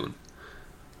fairly soon.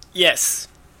 Yes.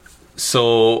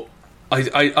 So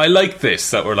I like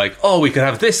this, that we're like, oh, we could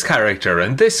have this character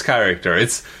and this character.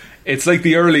 It's it's like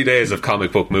the early days of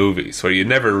comic book movies where you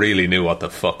never really knew what the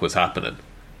fuck was happening.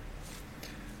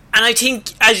 And I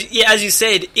think, as you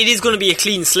said, it is going to be a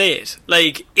clean slate.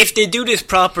 Like, if they do this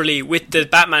properly with the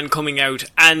Batman coming out,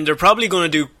 and they're probably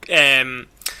going to do...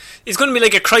 it's going to be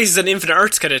like a Crisis on Infinite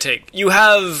Earths kind of thing. You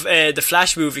have the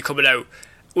Flash movie coming out,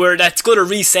 where that's going to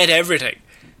reset everything.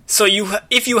 So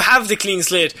if you have the clean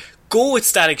slate, go with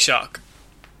Static Shock.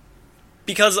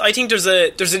 Because I think there's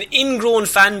an ingrown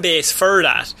fan base for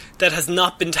that has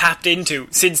not been tapped into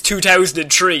since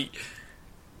 2003.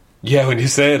 Yeah, when you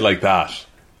say it like that...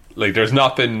 Like, there's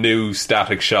not been new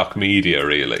Static Shock media,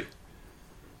 really,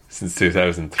 since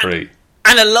 2003.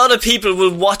 And a lot of people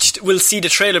will see the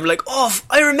trailer and be like, oh,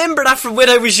 I remember that from when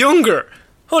I was younger.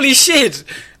 Holy shit.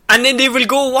 And then they will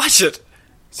go watch it.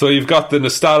 So you've got the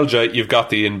nostalgia, you've got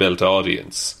the inbuilt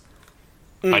audience.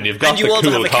 And you've got the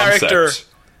cool concept.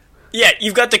 Yeah,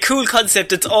 you've got the cool concept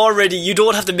that's already... You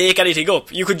don't have to make anything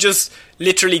up. You could just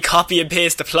literally copy and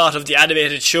paste the plot of the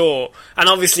animated show and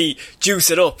obviously juice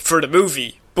it up for the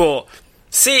movie. But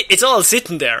see, it's all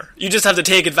sitting there. You just have to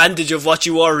take advantage of what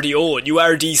you already own. You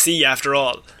are DC after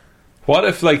all. What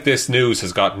if, like, this news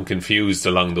has gotten confused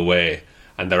along the way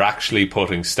and they're actually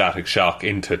putting Static Shock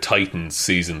into Titans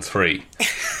Season 3?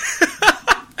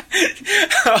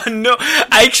 Oh no,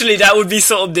 actually that would be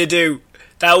something they do.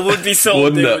 That would be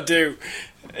something they would do.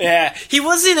 Yeah, he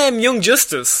was in Young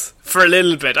Justice for a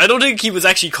little bit. I don't think he was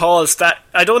actually called Static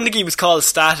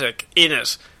in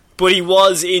it. But he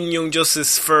was in Young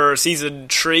Justice for Season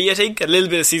 3, I think, a little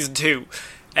bit of Season 2.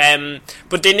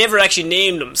 But they never actually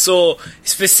named him. So,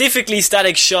 specifically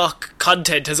Static Shock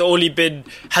content has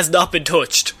not been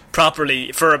touched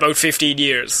properly for about 15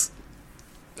 years.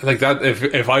 Like that,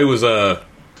 if I was a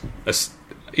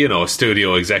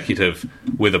studio executive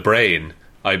with a brain,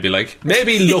 I'd be like,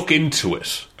 maybe look into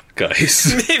it,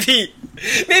 guys.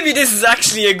 Maybe this is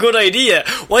actually a good idea.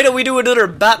 Why don't we do another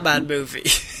Batman movie?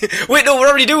 Wait, no, we're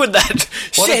already doing that.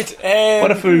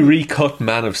 What if we recut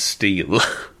Man of Steel?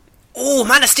 Oh,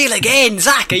 Man of Steel again.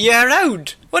 Zach, are you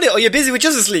around? Are you busy with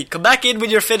Justice League? Come back in when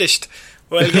you're finished.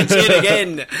 We'll get you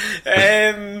in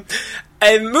again.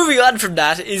 Moving on from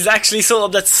that is actually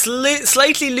something that's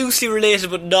slightly loosely related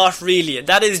but not really.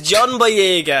 That is John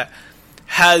Boyega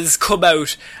has come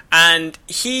out and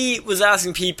he was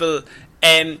asking people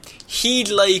he'd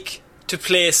like to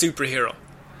play a superhero.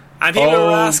 And people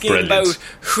were asking about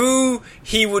who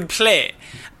he would play.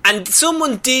 And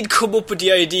someone did come up with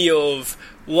the idea of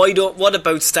what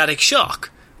about Static Shock?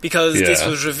 Because this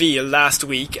was revealed last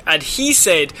week, and he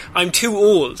said, I'm too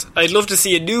old. I'd love to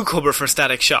see a newcomer for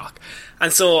Static Shock.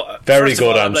 And so very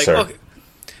good answer. Like,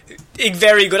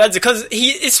 very good answer, because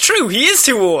it's true, he is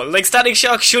too old. Like, Static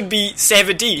Shock should be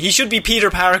 17. He should be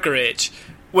Peter Parker age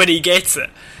when he gets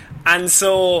it. And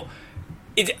so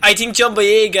I think John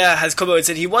Boyega has come out and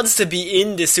said he wants to be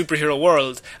in this superhero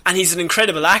world, and he's an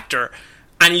incredible actor,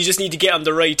 and you just need to get him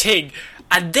the right thing.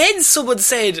 And then someone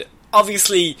said,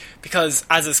 obviously, because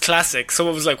as is classic,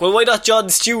 someone was like, well, why not Jon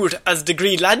Stewart as the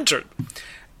Green Lantern?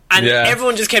 And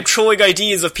everyone just kept throwing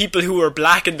ideas of people who were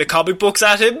black in the comic books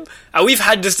at him. And we've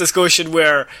had this discussion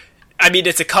where, I mean,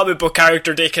 it's a comic book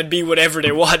character, they can be whatever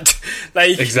they want.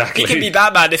 Like, exactly. He can be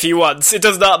Batman if he wants, it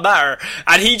does not matter.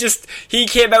 And he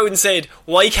came out and said,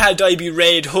 why can't I be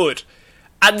Red Hood?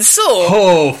 And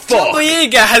so, John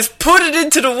Boyega has put it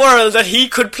into the world that he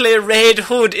could play Red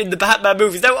Hood in the Batman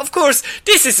movies. Now, of course,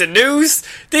 this isn't news.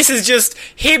 This is just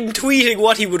him tweeting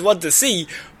what he would want to see.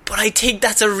 But I think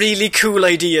that's a really cool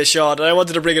idea, Sean, and I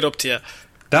wanted to bring it up to you.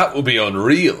 That would be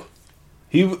unreal.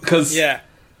 First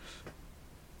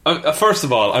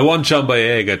of all, I want John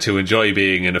Boyega to enjoy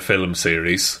being in a film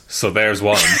series. So there's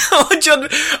one.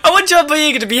 I want John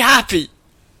Boyega to be happy.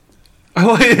 I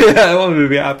want him to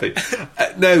be happy.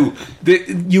 Now,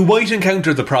 you might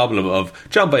encounter the problem of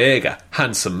John Boyega,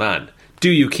 handsome man. Do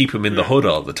you keep him in the hood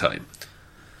all the time?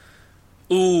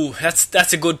 Ooh,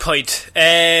 that's a good point.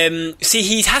 See,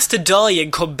 he has to die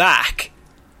and come back,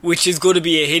 which is going to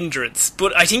be a hindrance.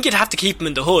 But I think you'd have to keep him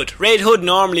in the hood. Red Hood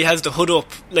normally has the hood up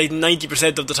like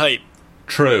 90% of the time.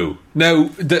 True. Now,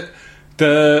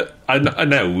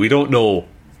 now we don't know.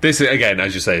 This, again,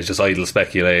 as you say, is just idle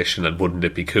speculation and wouldn't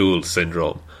it be cool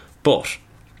syndrome. But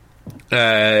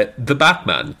the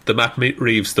Batman, the Matt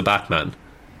Reeves The Batman,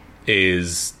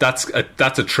 that's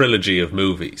a trilogy of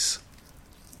movies.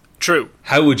 True.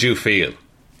 How would you feel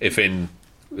if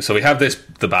so we have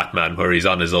the Batman where he's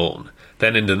on his own.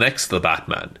 Then in the next The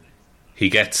Batman, he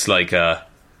gets like a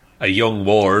young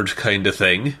ward kind of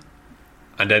thing.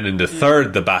 And then in the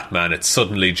third The Batman, it's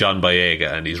suddenly John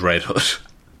Boyega and he's Red Hood.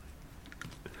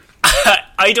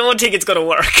 I don't think it's going to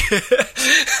work.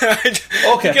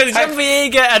 Okay. Because John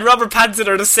Boyega and Robert Pattinson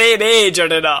are the same age, are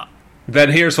they not?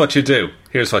 Then here's what you do.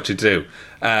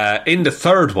 In the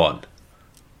third one,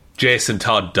 Jason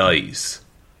Todd dies.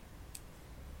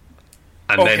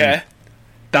 And then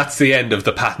that's the end of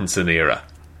the Pattinson era.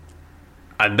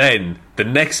 And then the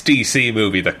next DC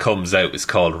movie that comes out is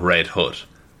called Red Hood.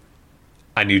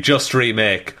 And you just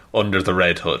remake Under the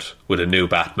Red Hood with a new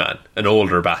Batman, an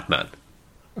older Batman.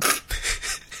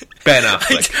 Ben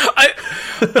Affleck.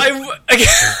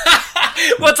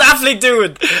 What's Affleck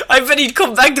doing? I bet he'd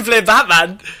come back to play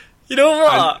Batman. You know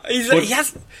what? He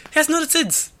hasn't done it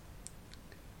since.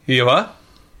 You what?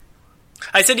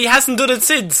 I said he hasn't done it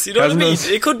since. You know what I mean?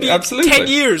 It could be absolutely 10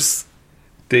 years.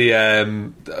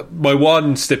 My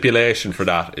one stipulation for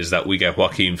that is that we get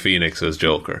Joaquin Phoenix as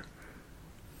Joker.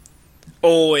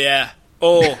 Oh yeah.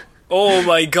 Oh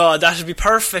my God, that would be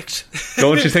perfect.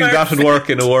 Don't you think that would work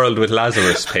in a world with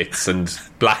Lazarus pits and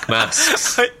black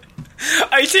masks?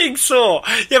 I think so.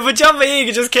 Yeah, but John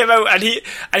Boyega just came out and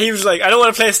he was like, I don't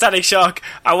want to play Static Shock,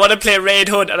 I want to play Red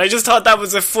Hood. And I just thought that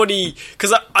was a funny,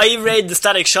 because I read the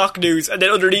Static Shock news and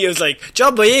then underneath it was like,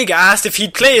 John Boyega asked if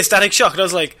he'd play Static Shock, and I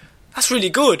was like, that's really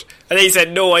good. And then he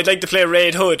said, no, I'd like to play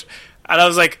Red Hood. And I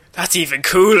was like, that's even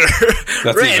cooler.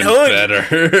 That's Red even Hood. better.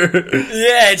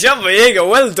 Yeah, John Boyega,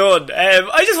 well done.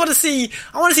 I just want to see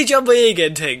John Boyega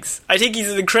in things. I think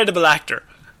he's an incredible actor.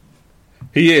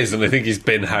 He is, and I think he's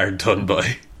been hard done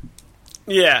by.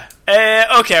 Yeah.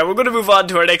 Okay, we're going to move on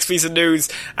to our next piece of news.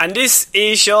 And this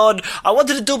is, Sean, I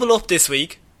wanted to double up this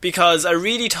week because I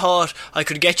really thought I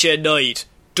could get you annoyed.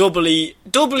 Doubly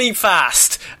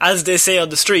fast, as they say on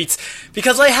the streets.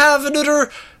 Because I have another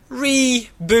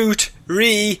reboot,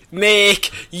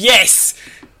 remake, yes!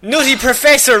 Nutty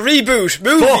Professor reboot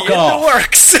movie in the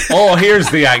works. Oh, here's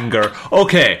the anger.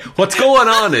 Okay, what's going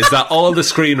on is that all the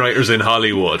screenwriters in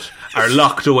Hollywood are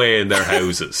locked away in their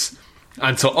houses.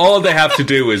 And so all they have to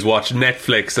do is watch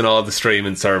Netflix and all the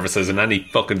streaming services and any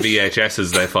fucking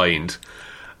VHSs they find.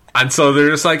 And so they're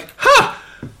just like,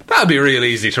 that'd be real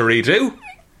easy to redo.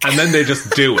 And then they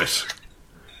just do it.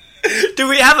 Do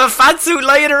we have a fatsuit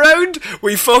lying around?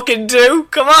 We fucking do.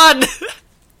 Come on.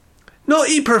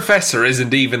 Nutty Professor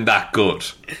isn't even that good.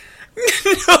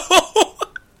 No.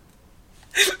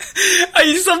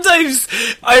 Sometimes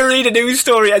I read a news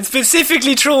story and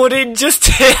specifically throw it in just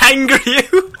to anger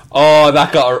you. Oh,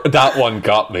 that one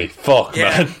got me. Fuck,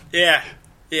 man. Yeah.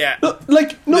 No,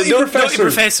 like, Nutty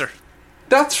Professor.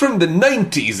 That's from the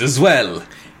 90s as well.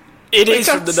 It is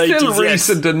from the 90s, That's still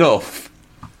recent enough.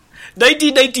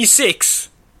 1996.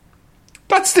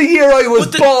 That's the year I was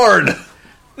born.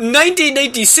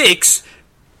 1996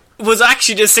 was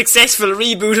actually a successful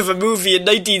reboot of a movie in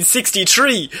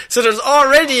 1963. So there's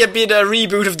already been a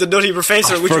reboot of The Nutty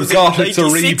Professor, which was a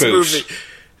 1996 movie.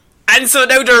 And so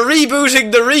now they're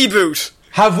rebooting the reboot.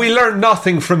 Have we learned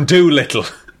nothing from Doolittle?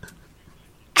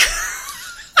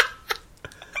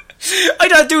 I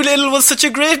thought Doolittle was such a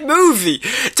great movie.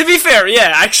 To be fair,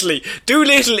 yeah, actually,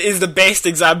 Doolittle is the best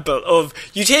example of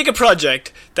you take a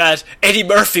project that Eddie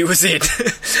Murphy was in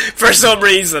for some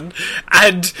reason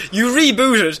and you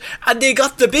reboot it and they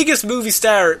got the biggest movie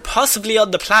star possibly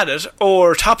on the planet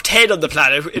or top 10 on the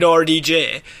planet in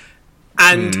RDJ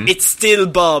and it still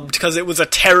bombed because it was a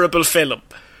terrible film.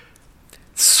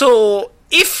 So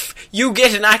if you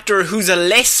get an actor who's a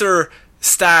lesser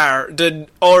star than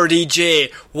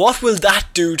RDJ, what will that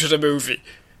do to the movie?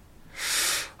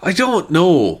 I don't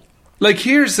know. Like,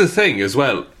 here's the thing as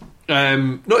well.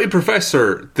 Nutty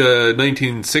Professor, the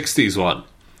 1960s one,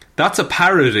 that's a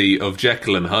parody of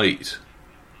Jekyll and Hyde.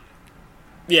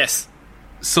 Yes.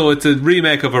 So it's a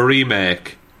remake of a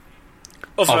remake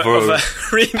of a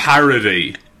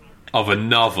parody of a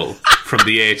novel from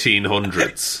the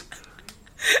 1800s.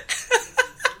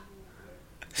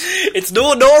 It's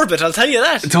no Norbit, I'll tell you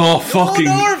that. Oh, fucking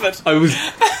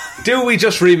Norbit. Do we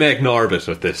just remake Norbit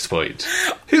at this point?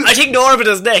 I think Norbit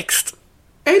is next.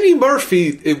 Eddie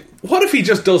Murphy, what if he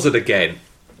just does it again?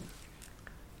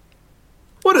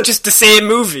 Just the same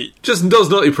movie. Just does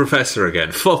Nutty Professor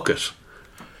again. Fuck it.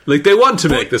 Like, they want to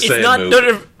make the same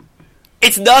movie.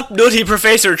 It's not Nutty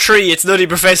Professor 3, it's Nutty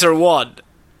Professor 1.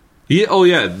 Yeah,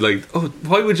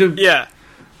 why would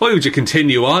you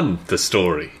continue on the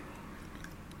story?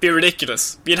 Be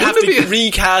ridiculous. You'd have to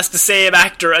recast the same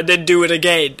actor and then do it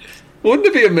again. Wouldn't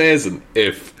it be amazing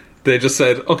if they just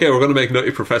said, okay, we're going to make Nutty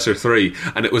Professor 3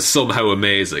 and it was somehow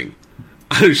amazing,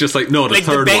 I was just like, no, the like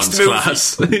third the best one's movie.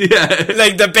 class. Yeah.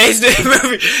 Like the best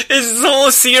movie. It's so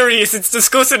serious. It's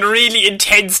discussing really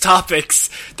intense topics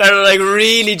that are like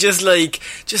really just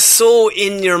so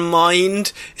in your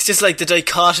mind. It's just like the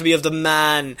dichotomy of the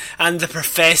man and the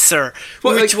professor.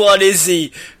 Well, Which one is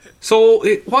he? So,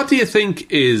 what do you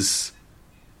think is...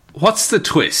 What's the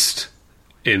twist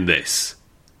in this?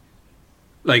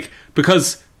 Like,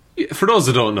 because, for those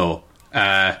that don't know,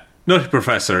 Nutty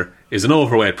Professor is an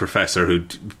overweight professor who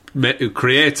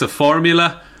creates a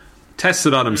formula, tests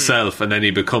it on himself, and then he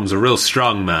becomes a real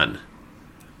strong man.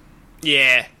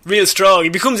 Yeah, real strong. He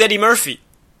becomes Eddie Murphy.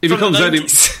 He becomes Eddie...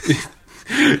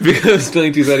 Because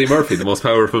 90s Eddie Murphy, the most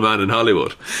powerful man in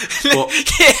Hollywood.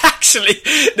 But, yeah, actually.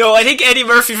 No, I think Eddie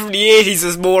Murphy from the 80s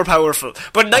is more powerful.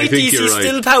 But 90s he's right.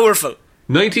 Still powerful.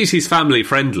 90s he's family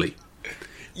friendly.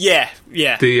 Yeah.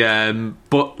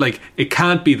 But like it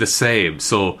can't be the same.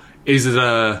 So is it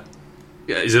a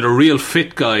real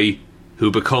fit guy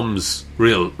who becomes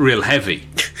real heavy?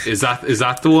 Is that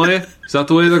the way? Is that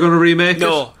the way they're going to remake it?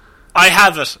 No, I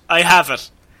have it.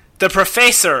 The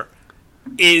professor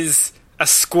is a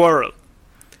squirrel,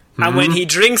 and when he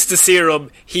drinks the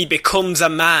serum, he becomes a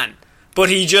man. But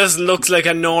he just looks like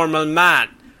a normal man,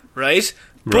 right?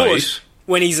 But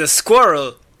when he's a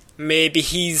squirrel, maybe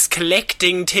he's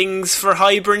collecting things for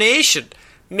hibernation.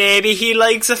 Maybe he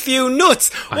likes a few nuts.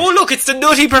 Look, it's the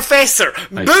Nutty Professor.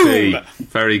 I Boom! See.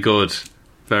 Very good,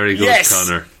 yes.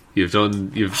 Connor. You've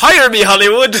hire me,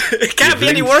 Hollywood. It can't be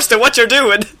any worse than what you're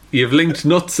doing. You've linked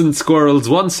nuts and squirrels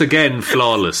once again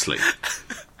flawlessly.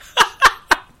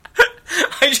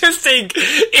 I just think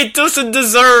it doesn't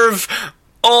deserve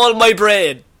all my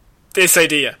brain, this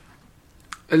idea.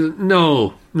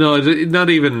 No, not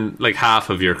even like half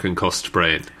of your concussed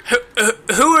brain.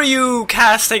 Who are you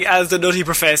casting as the Nutty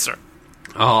Professor?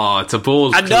 Oh, it's a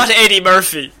bold... And not Eddie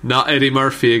Murphy. Not Eddie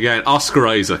Murphy again. Oscar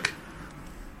Isaac.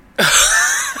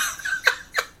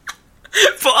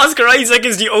 But Oscar Isaac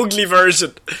is the ugly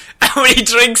version. And when he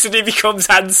drinks it, he becomes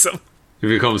handsome. He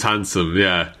becomes handsome,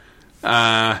 yeah.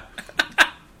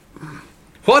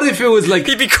 What if it was like...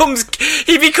 He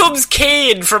becomes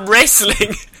Kane from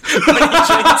wrestling when he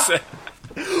drinks it.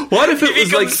 What if it was like... He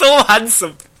becomes so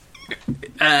handsome.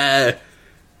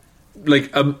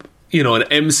 Like, an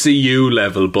MCU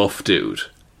level buff dude.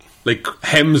 Like,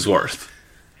 Hemsworth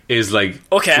is like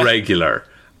regular.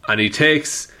 And he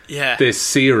takes this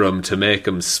serum to make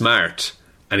him smart.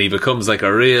 And he becomes like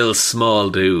a real small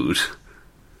dude.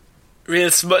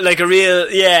 Like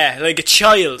a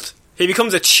child. He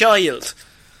becomes a child.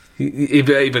 He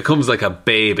becomes like a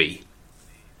baby.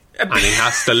 And he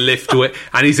has to lift weight.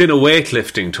 And he's in a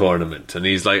weightlifting tournament. And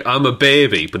he's like, I'm a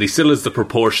baby. But he still has the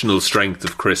proportional strength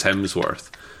of Chris Hemsworth.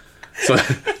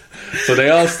 So they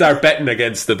all start betting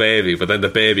against the baby. But then the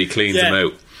baby cleans him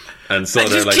out. And so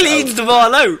they're like... cleans them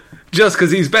all out. Just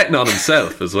because he's betting on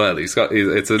himself as well. It's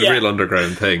a real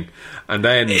underground thing. And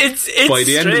then by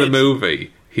the end of the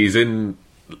movie, he's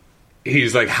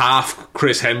like half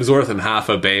Chris Hemsworth and half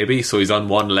a baby, so he's on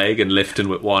one leg and lifting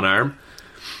with one arm.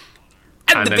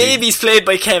 And the baby's played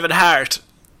by Kevin Hart.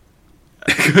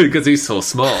 Because he's so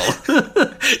small.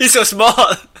 He's so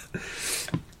small.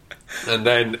 And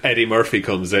then Eddie Murphy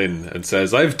comes in and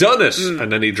says, I've done it!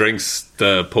 And then he drinks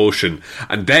the potion.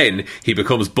 And then he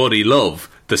becomes Buddy Love,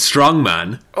 the strong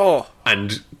man.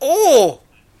 And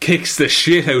kicks the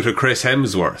shit out of Chris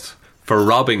Hemsworth for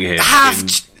robbing him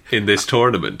in this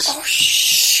tournament. Oh,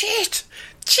 shit!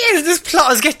 Jeez, this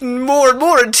plot is getting more and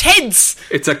more intense.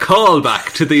 It's a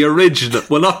callback to the original.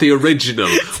 Well, not the original.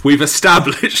 We've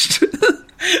established. The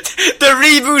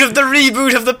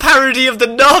reboot of the parody of the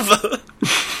novel.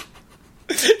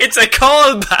 It's a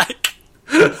callback.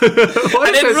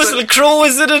 And then Russell Crowe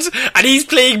is in it, and he's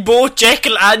playing both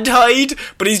Jekyll and Hyde,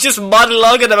 but he's just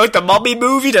monologuing about the Mummy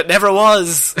movie that never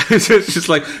was. It's just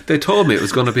like, they told me it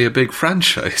was going to be a big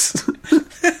franchise.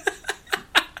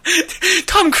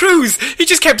 Tom Cruise, he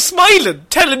just kept smiling,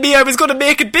 telling me I was going to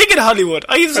make it big in Hollywood.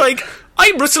 I was like,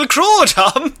 I'm Russell Crowe,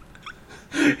 Tom.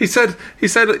 He said,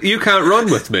 you can't run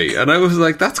with me. And I was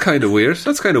like, that's kind of weird.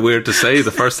 That's kind of weird to say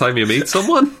the first time you meet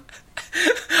someone.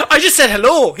 I just said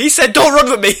hello. He said, don't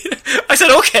run with me. I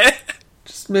said, okay.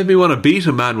 Just made me want to beat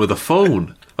a man with a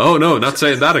phone. Oh no, not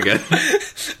saying that again.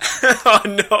 Oh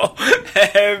no.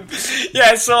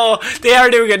 So they are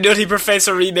doing a Nutty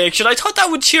Professor remake. I thought that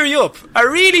would cheer you up. I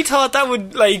really thought that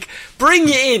would, like, bring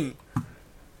you in.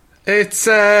 It's,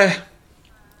 I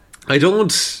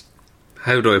don't...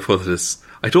 How do I put this?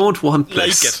 I don't want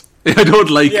this. Like it. I don't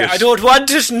like it. I don't want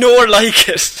it nor like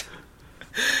it.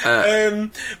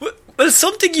 Well,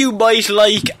 something you might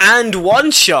like and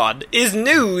want, Sean, is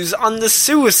news on the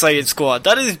Suicide Squad.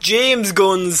 That is James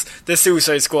Gunn's The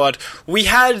Suicide Squad. We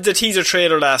had the teaser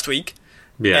trailer last week.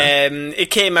 Yeah. It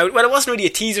came out. Well, it wasn't really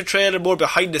a teaser trailer, more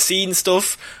behind the scenes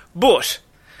stuff. But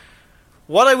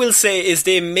what I will say is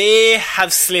they may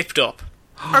have slipped up.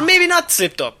 Or maybe not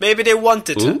slipped up. Maybe they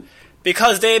wanted to.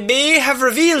 Because they may have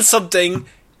revealed something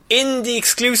in the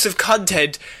exclusive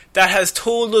content that has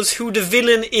told us who the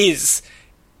villain is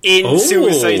in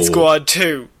Suicide Squad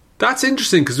 2. That's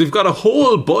interesting, because we've got a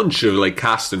whole bunch of like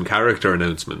cast and character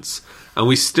announcements, and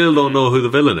we still don't know who the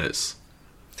villain is.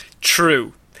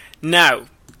 True. Now,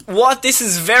 this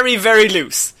is very, very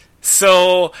loose.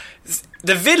 So,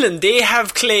 the villain they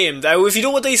have claimed, now if you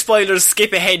don't want these spoilers,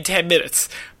 skip ahead 10 minutes,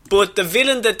 but the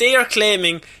villain that they are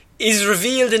claiming is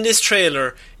revealed in this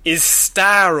trailer is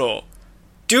Starro.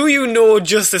 Do you know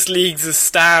Justice League's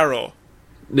Starro?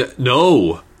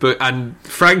 No, and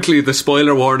frankly the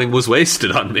spoiler warning was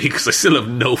wasted on me because I still have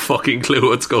no fucking clue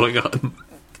what's going on.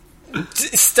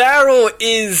 Starro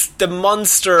is the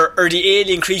monster or the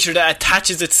alien creature that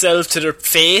attaches itself to their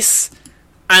face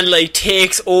and like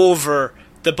takes over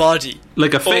the body,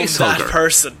 like a face hugger. That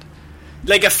person,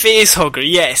 like a face hugger,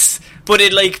 yes. But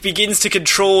it like begins to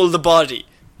control the body.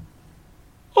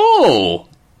 Oh,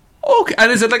 okay. And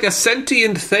is it like a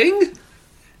sentient thing?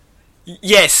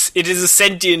 Yes, it is a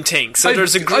sentient thing. So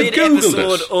there's a great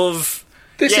episode of...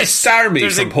 This is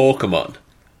Starmie from Pokemon.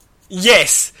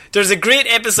 Yes, there's a great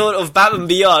episode of Batman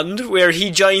Beyond where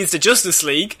he joins the Justice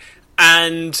League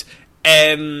and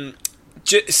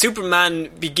Superman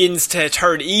begins to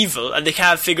turn evil and they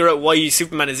can't figure out why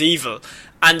Superman is evil.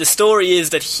 And the story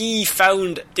is that he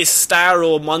found this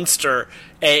Starro monster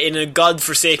in a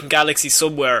godforsaken galaxy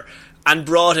somewhere and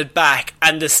brought it back,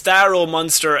 and the Starro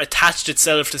monster attached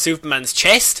itself to Superman's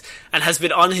chest and has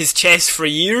been on his chest for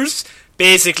years,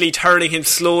 basically turning him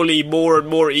slowly more and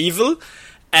more evil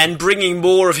and bringing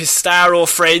more of his Starro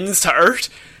friends to Earth.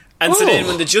 And so then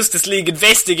when the Justice League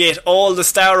investigate, all the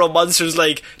Starro monsters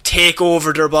like take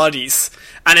over their bodies,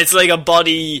 and it's like a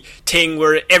body thing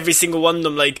where every single one of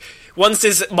them, like once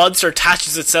this monster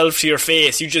attaches itself to your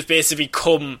face, you just basically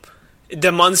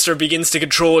the monster begins to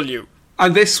control you.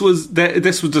 And this was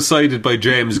decided by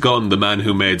James Gunn, the man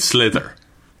who made Slither.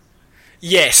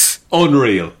 Yes.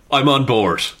 Unreal. I'm on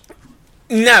board.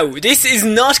 Now, this is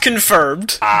not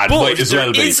confirmed, but might as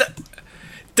well be.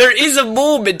 There is a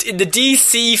moment in the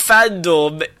DC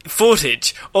fandom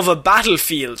footage of a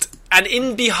battlefield, and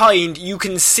in behind you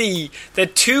can see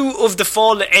that two of the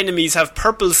fallen enemies have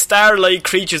purple star-like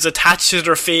creatures attached to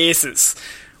their faces,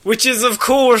 which is of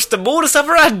course the modus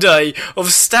operandi of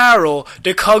Starro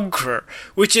the Conqueror,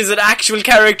 which is an actual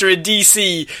character in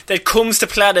DC that comes to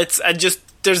planets and just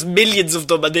there's millions of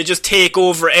them and they just take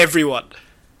over everyone.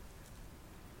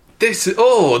 This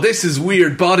is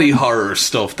weird body horror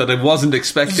stuff that I wasn't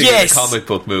expecting in a comic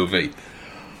book movie.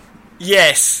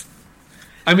 Yes.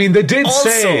 I mean, they did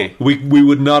say we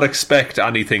would not expect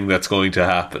anything that's going to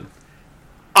happen.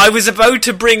 I was about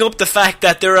to bring up the fact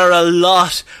that there are a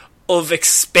lot of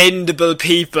expendable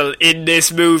people in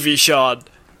this movie, Sean.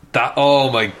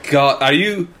 Oh my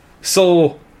god.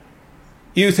 So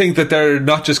you think that they're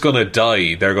not just going to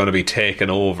die, they're going to be taken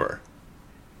over?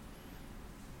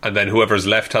 And then whoever's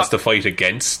left has to fight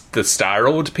against the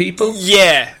Starro people?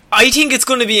 Yeah. I think it's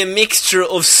going to be a mixture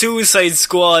of Suicide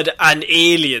Squad and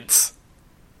aliens.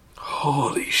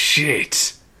 Holy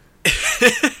shit.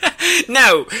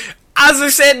 Now, as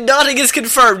I've said, nothing is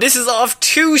confirmed. This is off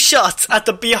two shots at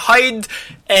the behind,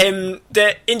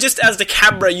 just as the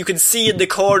camera, you can see in the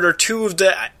corner two of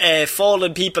the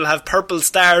fallen people have purple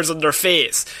stars on their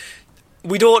face.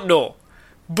 We don't know.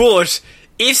 But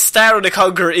if Starro the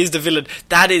Conqueror is the villain,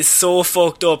 that is so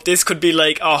fucked up. This could be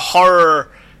like a horror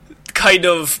kind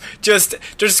of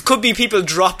there could be people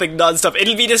dropping non-stop.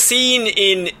 It'll be the scene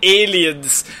in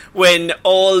Aliens when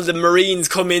all the Marines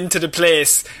come into the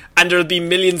place and there'll be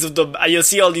millions of them and you'll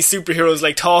see all these superheroes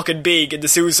like talking big in the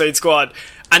Suicide Squad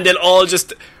and they'll all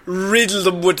just riddle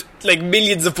them with like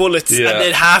millions of bullets and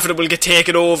then half of them will get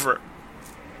taken over.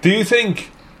 Do you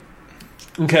think...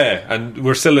 Okay, and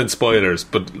we're still in spoilers,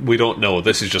 but we don't know.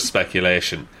 This is just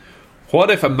speculation. What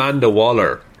if Amanda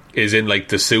Waller is in like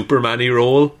the Superman-y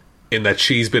role, in that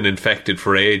she's been infected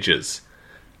for ages,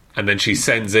 and then she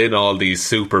sends in all these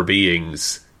super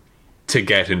beings to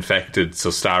get infected so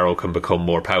Starro can become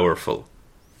more powerful?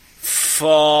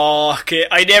 Fuck it.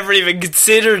 I never even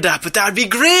considered that, but that'd be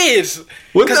great.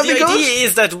 Because the idea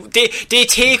is that they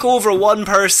take over one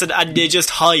person and they just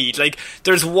hide. Like,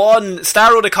 there's one...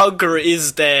 Starro the Conqueror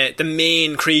is the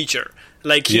main creature.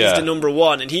 like he's the number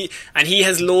one, and he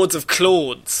has loads of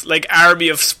clones, like army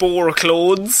of spore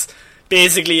clones,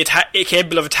 basically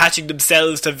capable of attaching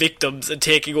themselves to victims and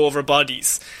taking over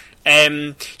bodies.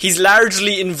 He's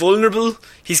largely invulnerable.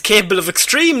 He's capable of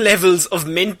extreme levels of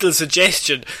mental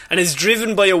suggestion and is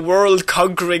driven by a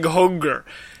world-conquering hunger.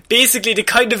 Basically the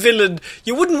kind of villain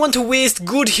you wouldn't want to waste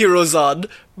good heroes on,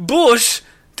 but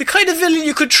the kind of villain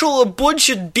you could throw a bunch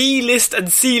of B-list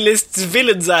and C-list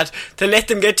villains at to let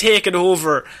them get taken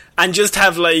over and just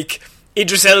have, like,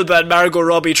 Idris Elba and Margot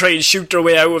Robbie try and shoot their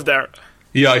way out of there.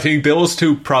 Yeah, I think those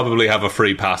two probably have a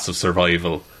free pass of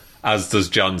survival, as does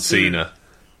John Cena.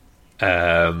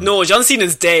 No, John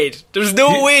Cena's dead. There's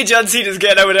no way John Cena's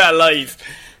getting out of that alive.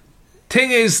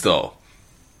 Thing is, though...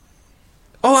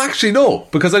 Oh, actually, no,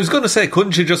 because I was going to say,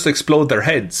 couldn't you just explode their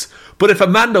heads? But if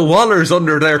Amanda Waller's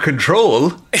under their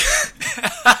control...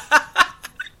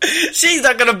 She's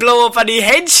not going to blow up any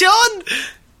heads, Sean!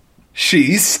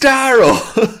 She's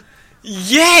Starro!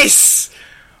 Yes!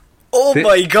 Oh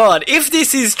my god, if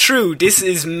this is true, this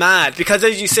is mad. Because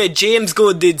as you said, James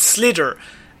Gunn did Slither.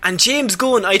 And James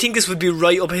Gunn, I think this would be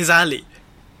right up his alley.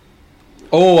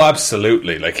 Oh,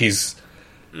 absolutely. Like, he's...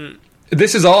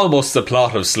 This is almost the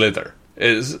plot of Slither.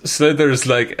 Slither's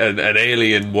like an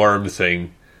alien worm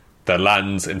thing that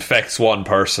lands, infects one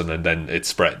person, and then it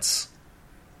spreads.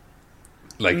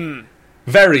 Like,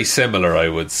 very similar, I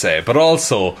would say. But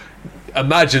also,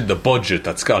 imagine the budget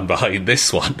that's gone behind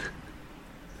this one.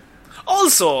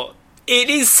 Also, it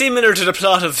is similar to the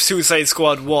plot of Suicide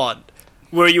Squad 1,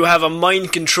 where you have a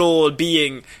mind-controlled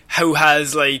being who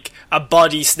has, like, a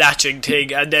body-snatching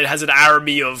thing and then has an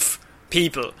army of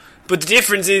people. But the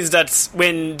difference is that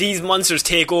when these monsters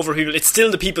take over people, it's still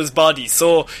the people's bodies.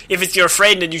 So if it's your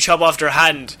friend and you chop off their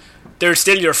hand, they're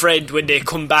still your friend when they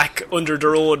come back under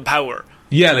their own power.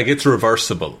 Yeah, like, it's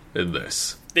reversible in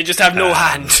this. They just have no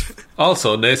hand.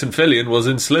 Also, Nathan Fillion was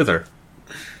in Slither.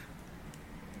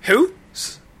 Who?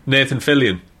 Nathan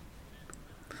Fillion.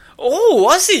 Oh,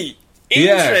 was he?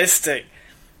 Interesting. Yeah.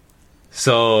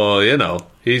 So, you know,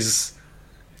 he's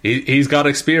got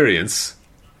experience.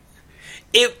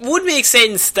 It would make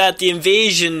sense that the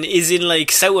invasion is in,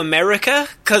 like, South America,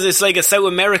 because it's like a South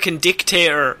American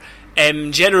dictator,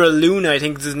 General Luna, I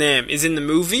think is his name, is in the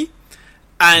movie.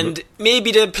 And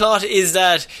maybe the plot is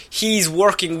that he's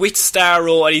working with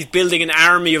Starro and he's building an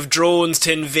army of drones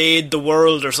to invade the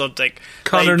world or something.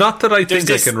 Connor, like, not that I think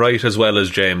I can write as well as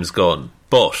James Gunn,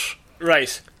 but...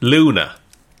 Right. Luna.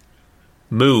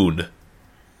 Moon.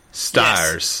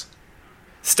 Stars. Yes.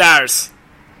 Stars.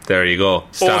 There you go.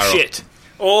 Starro. Oh, shit.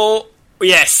 Oh,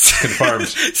 yes. Confirmed.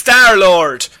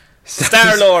 Star-Lord.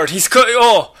 Star-Lord.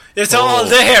 It's all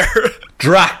there.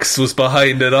 Drax was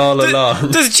behind it all along.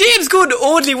 Does James Gunn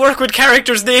only work with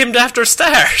characters named after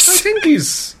stars? I think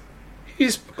he's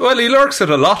well, he lurks at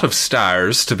a lot of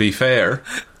stars, to be fair.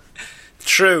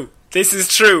 True. This is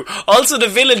true. Also, the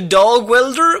villain Dog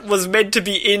Welder was meant to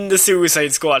be in the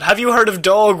Suicide Squad. Have you heard of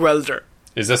Dog Welder?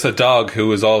 Is this a dog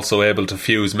who is also able to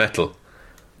fuse metal?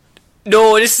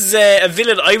 No, this is a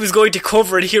villain I was going to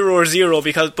cover in Hero Zero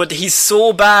but he's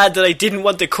so bad that I didn't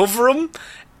want to cover him.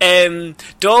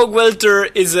 Dog Welder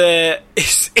is a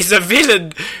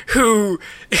villain who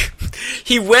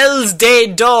he welds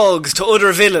dead dogs to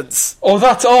other villains. Oh,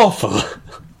 that's awful.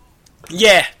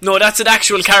 Yeah, no, that's an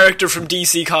actual character from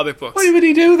DC comic books. Why would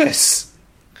he do this?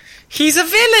 He's a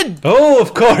villain. Oh,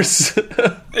 of course.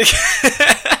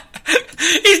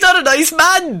 He's not a nice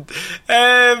man.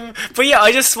 But yeah,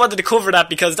 I just wanted to cover that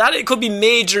because it could be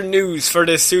major news for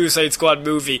this Suicide Squad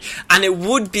movie. And it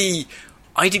would be,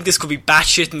 I think this could be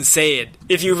batshit insane.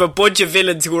 If you have a bunch of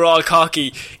villains who are all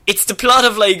cocky. It's the plot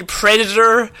of, like,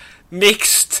 Predator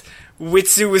mixed with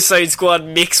Suicide Squad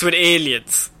mixed with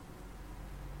aliens.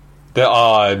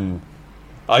 I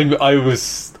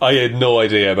had no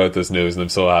idea about this news, and I'm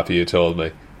so happy you told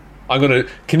me.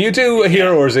 Can you do a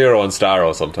Hero Zero on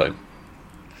Starro sometime?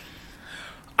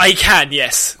 I can,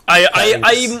 yes.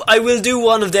 I will do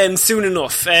one of them soon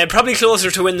enough. Probably closer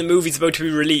to when the movie's about to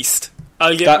be released.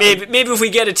 Maybe if we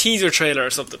get a teaser trailer or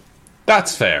something.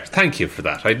 That's fair. Thank you for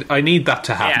that. I need that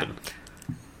to happen. Yeah.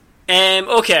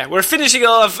 Okay, we're finishing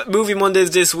off Movie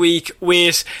Mondays this week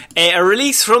with a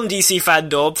release from DC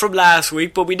Fandom from last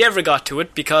week, but we never got to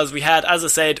it because we had, as I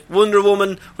said, Wonder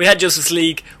Woman, we had Justice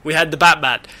League, we had the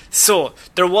Batman. So,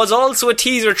 there was also a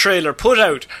teaser trailer put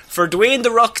out for Dwayne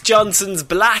 "The Rock" Johnson's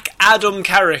Black Adam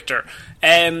character.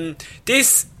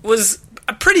 This was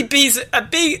a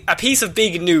piece of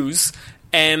big news.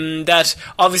 That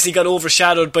obviously got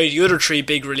overshadowed by the other three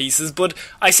big releases, but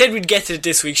I said we'd get to it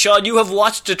this week. Sean, you have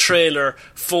watched the trailer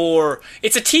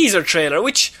it's a teaser trailer,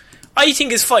 which I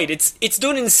think is fine. It's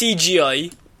done in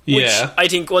CGI, which I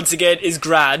think once again is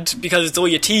grand because it's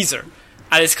only a teaser,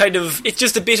 and it's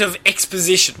just a bit of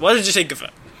exposition. What did you think of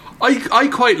it? I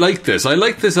quite like this. I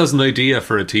like this as an idea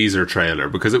for a teaser trailer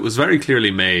because it was very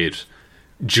clearly made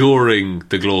during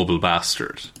the Global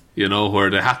Bastard. You know, where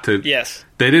they had to. Yes.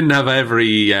 They didn't have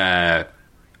they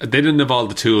didn't have all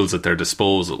the tools at their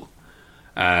disposal.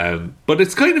 But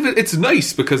it's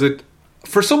nice because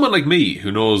for someone like me who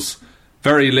knows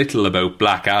very little about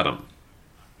Black Adam,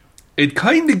 it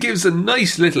kind of gives a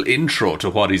nice little intro to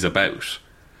what he's about.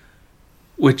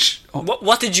 Which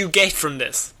what did you get from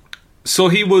this? So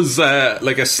he was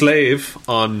like a slave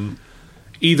on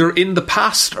either in the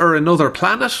past or another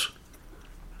planet.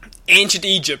 Ancient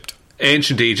Egypt.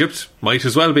 Ancient Egypt. Might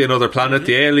as well be another planet.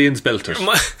 The aliens built it.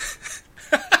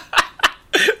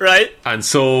 Right. And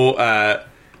so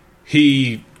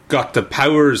he got the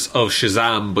powers of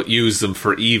Shazam but used them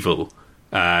for evil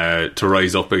to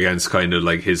rise up against kind of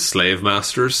like his slave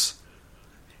masters.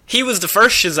 He was the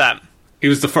first Shazam. He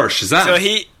was the first Shazam. So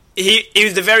he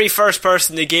was the very first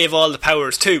person they gave all the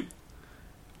powers to.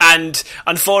 And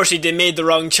unfortunately they made the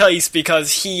wrong choice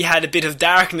because he had a bit of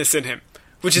darkness in him.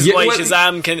 Which is why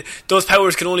Shazam those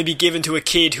powers can only be given to a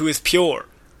kid who is pure.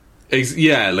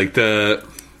 Yeah, like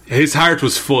his heart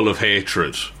was full of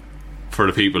hatred for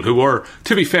the people who were,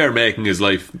 to be fair, making his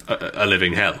life a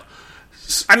living hell.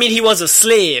 I mean, he was a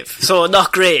slave, so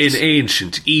not great. In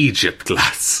ancient Egypt,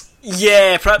 lads.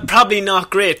 Yeah, probably not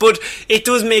great. But it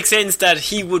does make sense that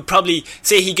he would probably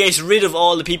say he gets rid of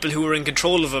all the people who were in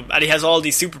control of him, and he has all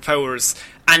these superpowers,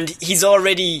 and he's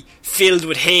already filled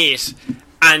with hate,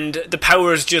 and the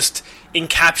powers just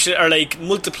encapsulate or like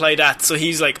multiply that. So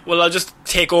he's like, well, I'll just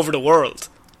take over the world.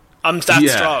 I'm that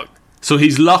strong. So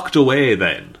he's locked away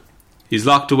then. He's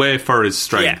locked away for his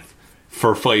strength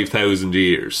for 5,000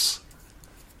 years.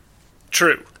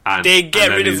 True. And they get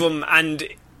rid of him and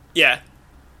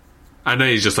and then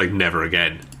he's just like, never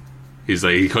again. He's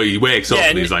like, he wakes up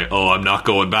and he's like, oh, I'm not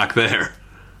going back there.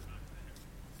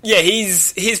 Yeah,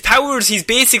 his powers, he's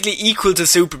basically equal to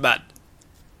Superman.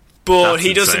 But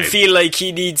he doesn't feel like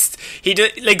he needs...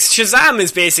 like, Shazam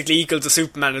is basically equal to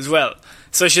Superman as well.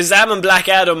 So Shazam and Black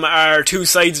Adam are two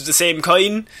sides of the same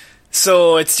coin.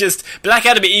 So it's just... Black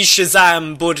Adam is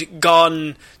Shazam, but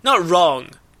gone... Not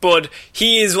wrong, but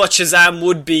he is what Shazam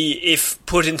would be if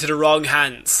put into the wrong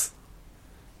hands.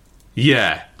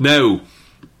 Yeah. Now,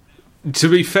 to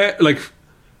be fair, like,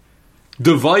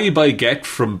 the vibe I get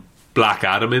from Black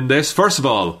Adam in this... First of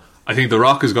all, I think The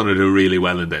Rock is going to do really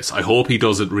well in this. I hope he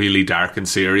does it really dark and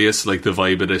serious, like the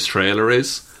vibe of this trailer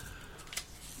is.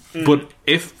 But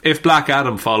if Black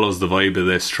Adam follows the vibe of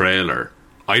this trailer,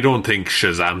 I don't think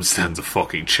Shazam stands a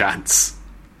fucking chance.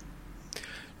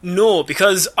 No,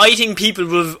 because I think people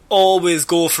will always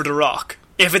go for The Rock.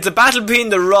 If it's a battle between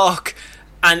The Rock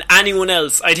and anyone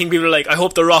else, I think people are like, I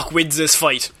hope The Rock wins this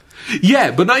fight. Yeah,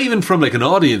 but not even from like an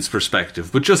audience perspective,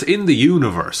 but just in the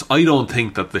universe. I don't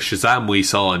think that the Shazam we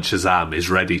saw in Shazam is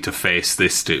ready to face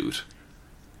this dude.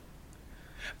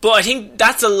 But I think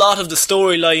that's a lot of the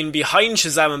storyline behind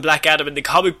Shazam and Black Adam in the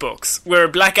comic books, where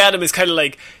Black Adam is kind of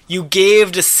like, you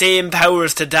gave the same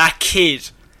powers to that kid.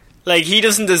 Like, he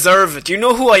doesn't deserve it. You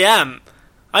know who I am?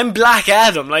 I'm Black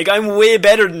Adam. Like, I'm way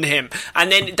better than him.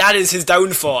 And then that is his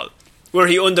downfall, where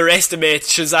he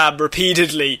underestimates Shazam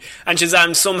repeatedly, and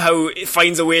Shazam somehow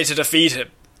finds a way to defeat him.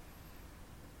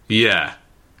 Yeah.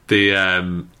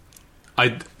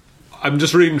 I'm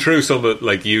just reading through some of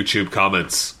like YouTube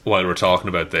comments while we're talking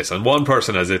about this, and one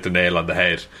person has hit the nail on the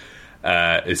head.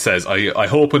 It says, I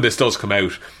hope when this does come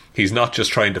out, he's not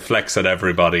just trying to flex at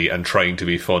everybody and trying to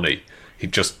be funny.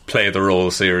 He'd just play the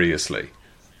role seriously.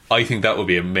 I think that would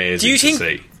be amazing to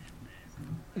see.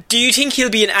 Do you think he'll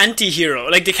be an anti-hero?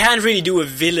 Like, they can't really do a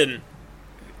villain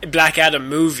Black Adam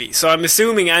movie, so I'm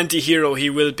assuming anti-hero he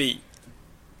will be.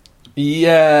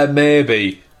 Yeah,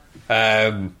 maybe.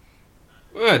 I'd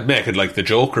make it like the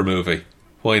Joker movie.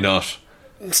 Why not?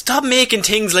 Stop making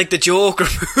things like the Joker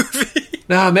movie.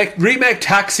 Nah, remake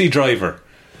Taxi Driver.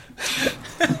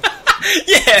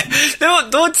 Yeah,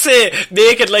 don't say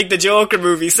make it like the Joker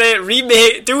movie. Say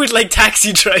do it like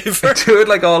Taxi Driver. Do it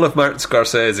like all of Martin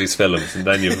Scorsese's films, and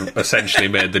then you've essentially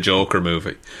made the Joker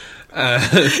movie.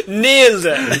 Nailed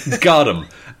it. Got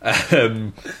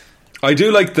him. I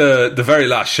do like the very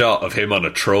last shot of him on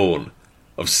a throne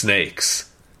of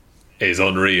snakes is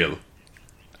unreal.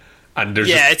 And there's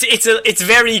it's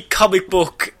very comic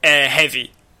book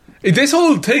heavy. This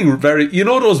whole thing very, you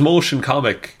know, those motion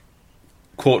comic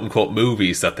quote unquote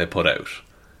movies that they put out.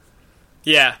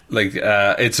 Yeah, like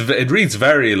it reads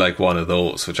very like one of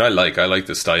those, which I like. I like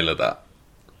the style of that.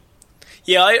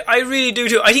 Yeah, I really do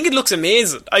too. I think it looks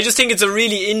amazing. I just think it's a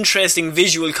really interesting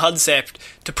visual concept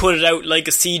to put it out like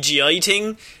a CGI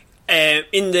thing.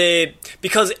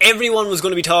 Because everyone was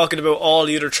going to be talking about all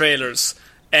the other trailers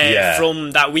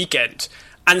from that weekend.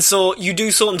 And so you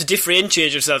do something to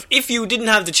differentiate yourself. If you didn't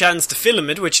have the chance to film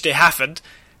it, which they haven't,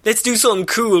 let's do something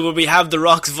cool where we have The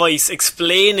Rock's voice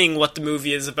explaining what the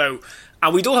movie is about.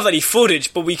 And we don't have any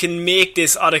footage, but we can make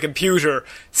this on a computer,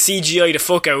 CGI the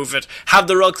fuck out of it, have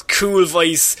The Rock's cool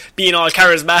voice being all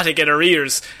charismatic in our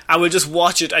ears, and we'll just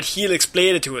watch it and he'll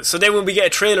explain it to us. So then when we get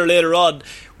a trailer later on,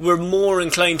 we're more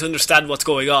inclined to understand what's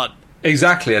going on.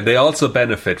 Exactly, and they also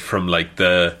benefit from like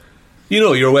your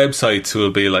websites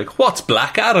will be like, what's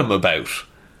Black Adam about?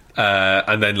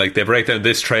 And then like they break down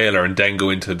this trailer and then go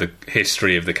into the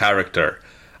history of the character.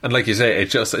 And like you say,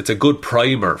 it's a good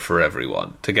primer for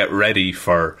everyone to get ready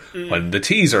for when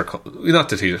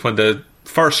the when the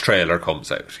first trailer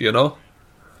comes out, you know?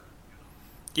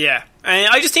 Yeah, and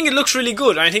I just think it looks really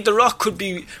good. I think The Rock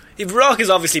Rock is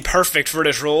obviously perfect for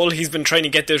this role. He's been trying to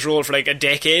get this role for like a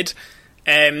decade.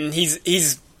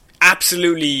 He's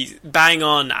absolutely bang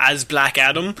on as Black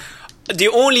Adam. The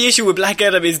only issue with Black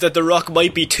Adam is that The Rock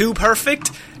might be too perfect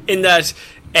in that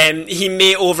he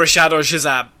may overshadow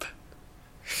Shazam.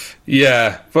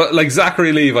 Yeah, but like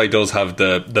Zachary Levi does have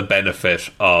the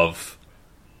benefit of,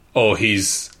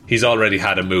 he's already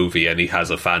had a movie and he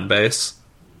has a fan base.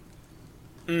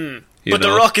 But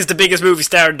The Rock is the biggest movie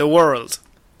star in the world.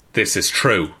 This is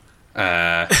true.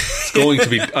 It's going to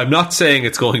be. I'm not saying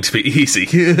it's going to be easy.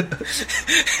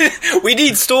 We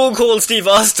need Stone Cold Steve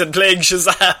Austin playing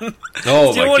Shazam. Oh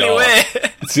it's my the only god! way.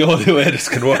 It's the only way this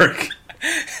can work.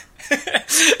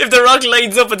 If The Rock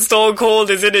lines up and Stone Cold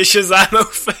is in his Shazam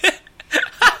outfit,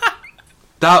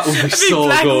 that would be so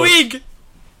black good. Wig.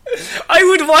 I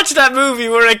would watch that movie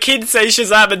where a kid says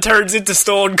Shazam and turns into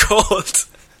Stone Cold.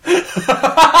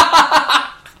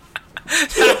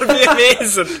 That would be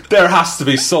amazing. There has to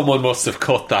be someone must have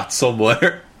cut that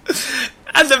somewhere.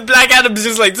 And then Black Adam's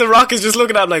just like, The Rock is just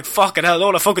looking at him like, fucking hell, I don't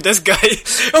want to fuck with this guy.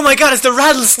 Oh my god, it's the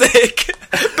rattlesnake.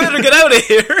 Better get out of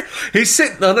here. He's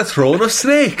sitting on a throne of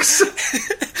snakes.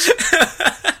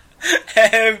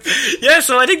 Yeah,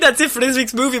 so I think that's it for this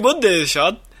week's Movie Monday,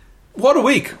 Sean. What a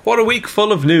week. What a week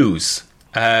full of news.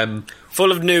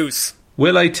 Full of news.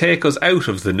 Will I take us out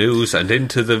of the news and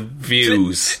into the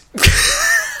views?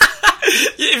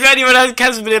 If anyone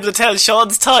hasn't been able to tell,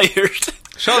 Sean's tired.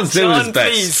 Sean's doing his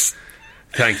best. Please.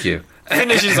 Thank you.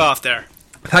 Finishes off there.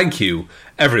 Thank you,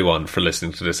 everyone, for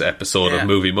listening to this episode of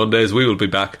Movie Mondays. We will be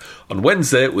back on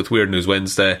Wednesday with Weird News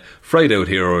Wednesday, Friday with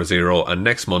Hero Zero, and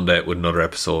next Monday with another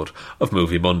episode of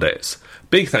Movie Mondays.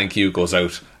 Big thank you goes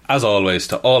out, as always,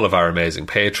 to all of our amazing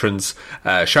patrons.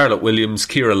 Charlotte Williams,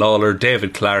 Ciara Lawler,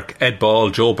 David Clark, Ed Ball,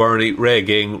 Joe Burney, Ray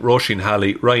Ging, Roisin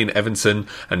Halley, Ryan Evanson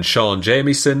and Sean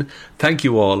Jamieson. Thank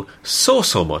you all so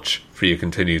much for your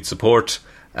continued support.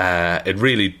 It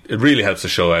really helps the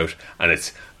show out, and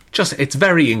it's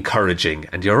very encouraging,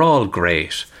 and you're all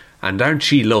great, and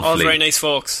aren't ye lovely? All very nice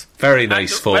folks. Very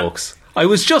nice folks. I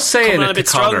was just saying it to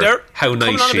Connor how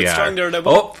nice she are.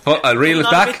 I'll reel it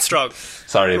back. A bit strong.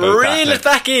 Sorry about that. Reel it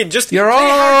back in. Just you're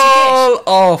all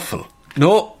awful.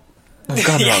 No, I've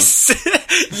gone yes,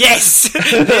 yes,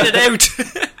 get it out.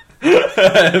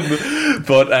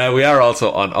 But we are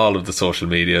also on all of the social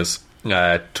medias.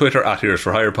 Twitter at Heroes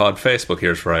for Hire Pod, Facebook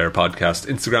Heroes for Hire Podcast,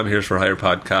 Instagram Heroes for Hire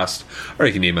Podcast, or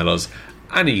you can email us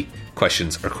any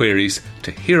questions or queries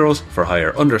to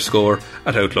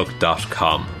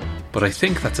heroesforhire_@outlook.com. But I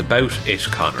think that's about it,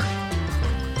 Connor.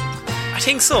 I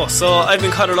think so. So I've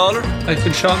been Connor Lawler. I've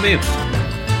been Sean Mead.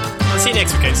 I'll see you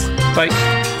next week, guys. Bye.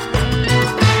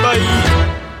 Bye.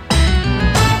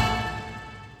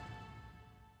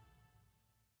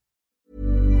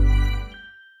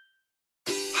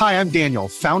 Hi, I'm Daniel,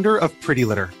 founder of Pretty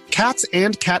Litter. Cats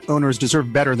and cat owners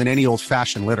deserve better than any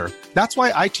old-fashioned litter. That's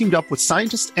why I teamed up with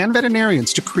scientists and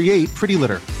veterinarians to create Pretty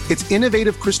Litter. Its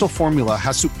innovative crystal formula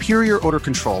has superior odor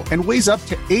control and weighs up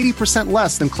to 80%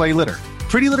 less than clay litter.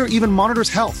 Pretty Litter even monitors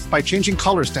health by changing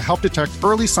colors to help detect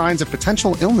early signs of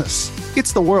potential illness.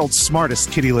 It's the world's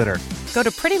smartest kitty litter. Go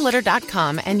to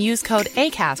prettylitter.com and use code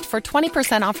ACAST for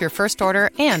 20% off your first order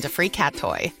and a free cat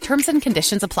toy. Terms and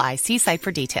conditions apply. See site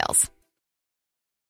for details.